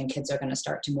change and kids are going to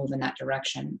start to move in that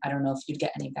direction. I don't know if you'd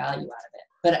get any value out of it.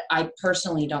 But I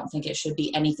personally don't think it should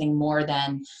be anything more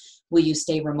than, will you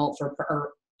stay remote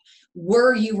or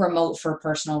were you remote for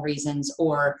personal reasons,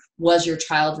 or was your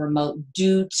child remote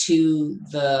due to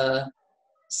the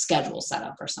schedule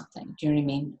setup or something? Do you know what I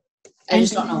mean? I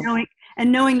just don't know.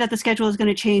 Knowing that the schedule is going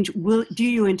to change, do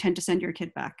you intend to send your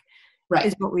kid back? Right.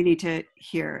 Is what we need to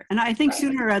hear. And I think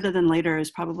sooner rather than later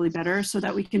is probably better, so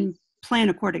that we can plan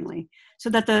accordingly, so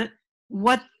that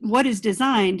what is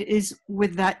designed is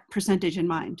with that percentage in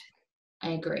mind. I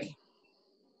agree.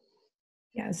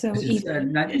 Yeah, so go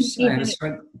ahead,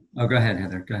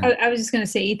 Heather. Go ahead. I was just going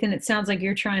to say, Ethan, it sounds like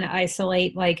you're trying to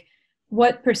isolate like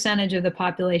what percentage of the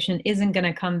population isn't going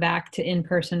to come back to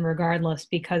in-person regardless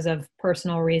because of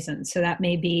personal reasons. So that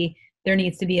may be there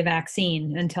needs to be a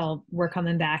vaccine until we're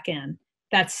coming back in.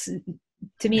 That's,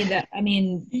 to me, that, I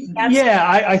mean, that's, yeah,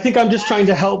 I think I'm just trying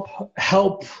to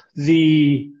help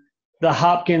the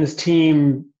Hopkins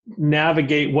team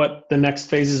navigate what the next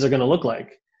phases are going to look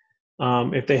like,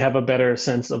 if they have a better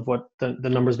sense of what the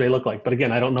numbers may look like. But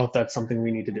again, I don't know if that's something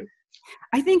we need to do.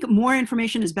 I think more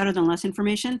information is better than less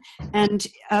information, and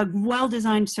a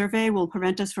well-designed survey will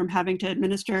prevent us from having to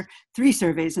administer 3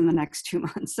 surveys in the next 2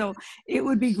 months. So it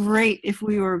would be great if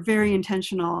we were very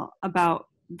intentional about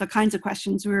the kinds of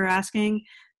questions we were asking,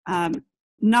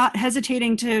 not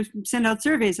hesitating to send out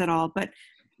surveys at all, but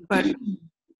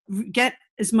get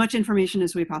as much information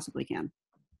as we possibly can.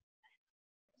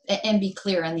 And be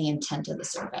clear on the intent of the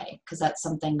survey, because that's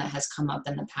something that has come up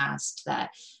in the past,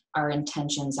 that our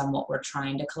intentions on what we're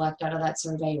trying to collect out of that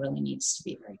survey really needs to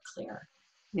be very clear.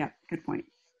 Yeah, good point.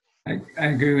 I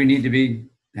agree. We need to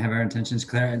have our intentions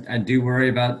clear. I do worry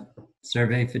about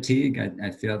survey fatigue.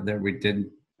 I feel that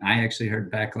I actually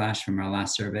heard backlash from our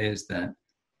last surveys that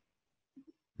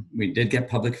we did get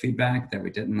public feedback that we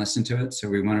didn't listen to it. So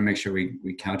we want to make sure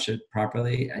we couch it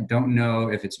properly. I don't know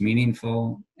if it's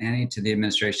meaningful, Annie, to the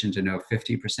administration to know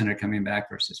 50% are coming back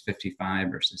versus 55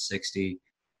 versus 60.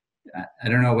 I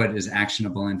don't know what is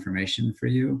actionable information for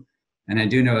you. And I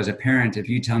do know as a parent, if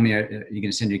you tell me you're going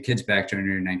to send your kids back during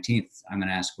your 19th, I'm going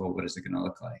to ask, well, what is it going to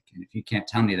look like? And if you can't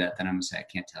tell me that, then I'm going to say, I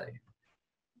can't tell you.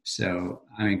 So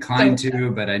I'm inclined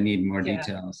to, but I need more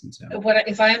details. And so,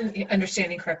 if I'm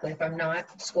understanding correctly, if I'm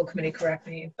not, school committee, correct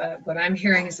me, but what I'm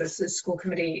hearing is this school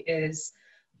committee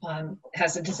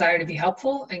has a desire to be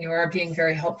helpful, and you are being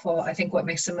very helpful. I think what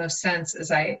makes the most sense is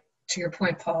to your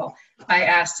point, Paul, I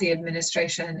asked the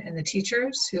administration and the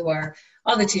teachers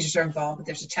all the teachers are involved, but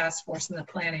there's a task force in the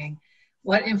planning.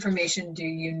 What information do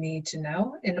you need to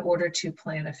know in order to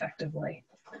plan effectively?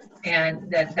 And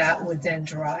that would then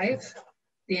drive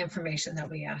the information that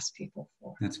we ask people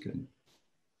for. That's good.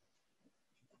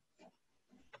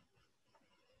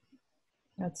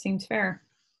 that seems fair.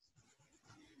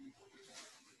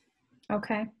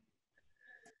 Okay.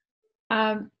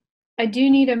 I do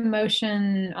need a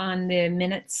motion on the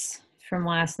minutes from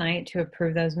last night to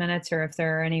approve those minutes, or if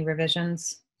there are any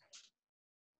revisions.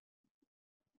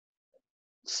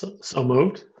 So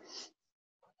moved. Is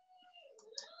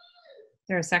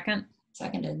there a second?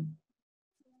 Seconded.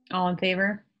 All in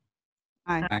favor?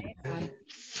 Aye. Aye.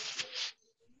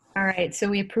 All right, so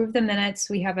we approved the minutes.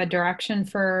 We have a direction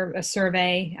for a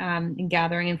survey and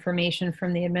gathering information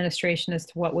from the administration as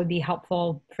to what would be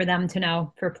helpful for them to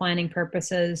know for planning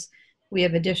purposes. We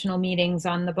have additional meetings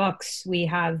on the books. We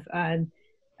have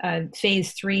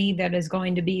phase 3 that is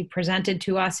going to be presented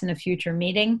to us in a future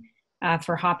meeting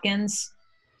for Hopkins.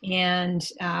 And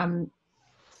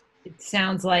it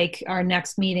sounds like our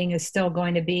next meeting is still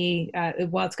going to be,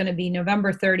 it's going to be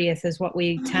November 30th is what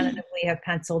we tentatively have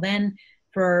penciled in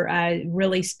for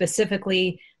really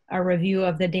specifically a review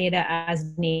of the data as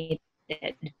needed.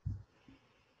 Did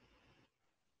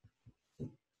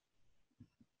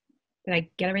I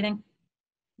get everything?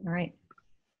 All right.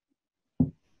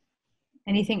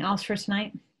 Anything else for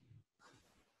tonight?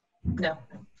 No,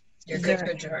 you're good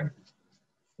to adjourn.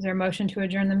 Is there a motion to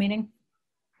adjourn the meeting?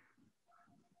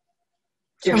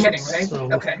 You're kidding, right?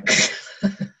 So- Okay.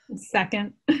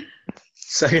 Second.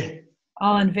 Second.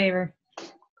 All in favor?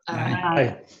 Aye.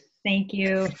 Aye. Thank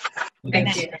you.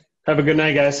 Thank you. Have a good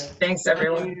night, guys. Thanks,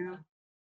 everyone.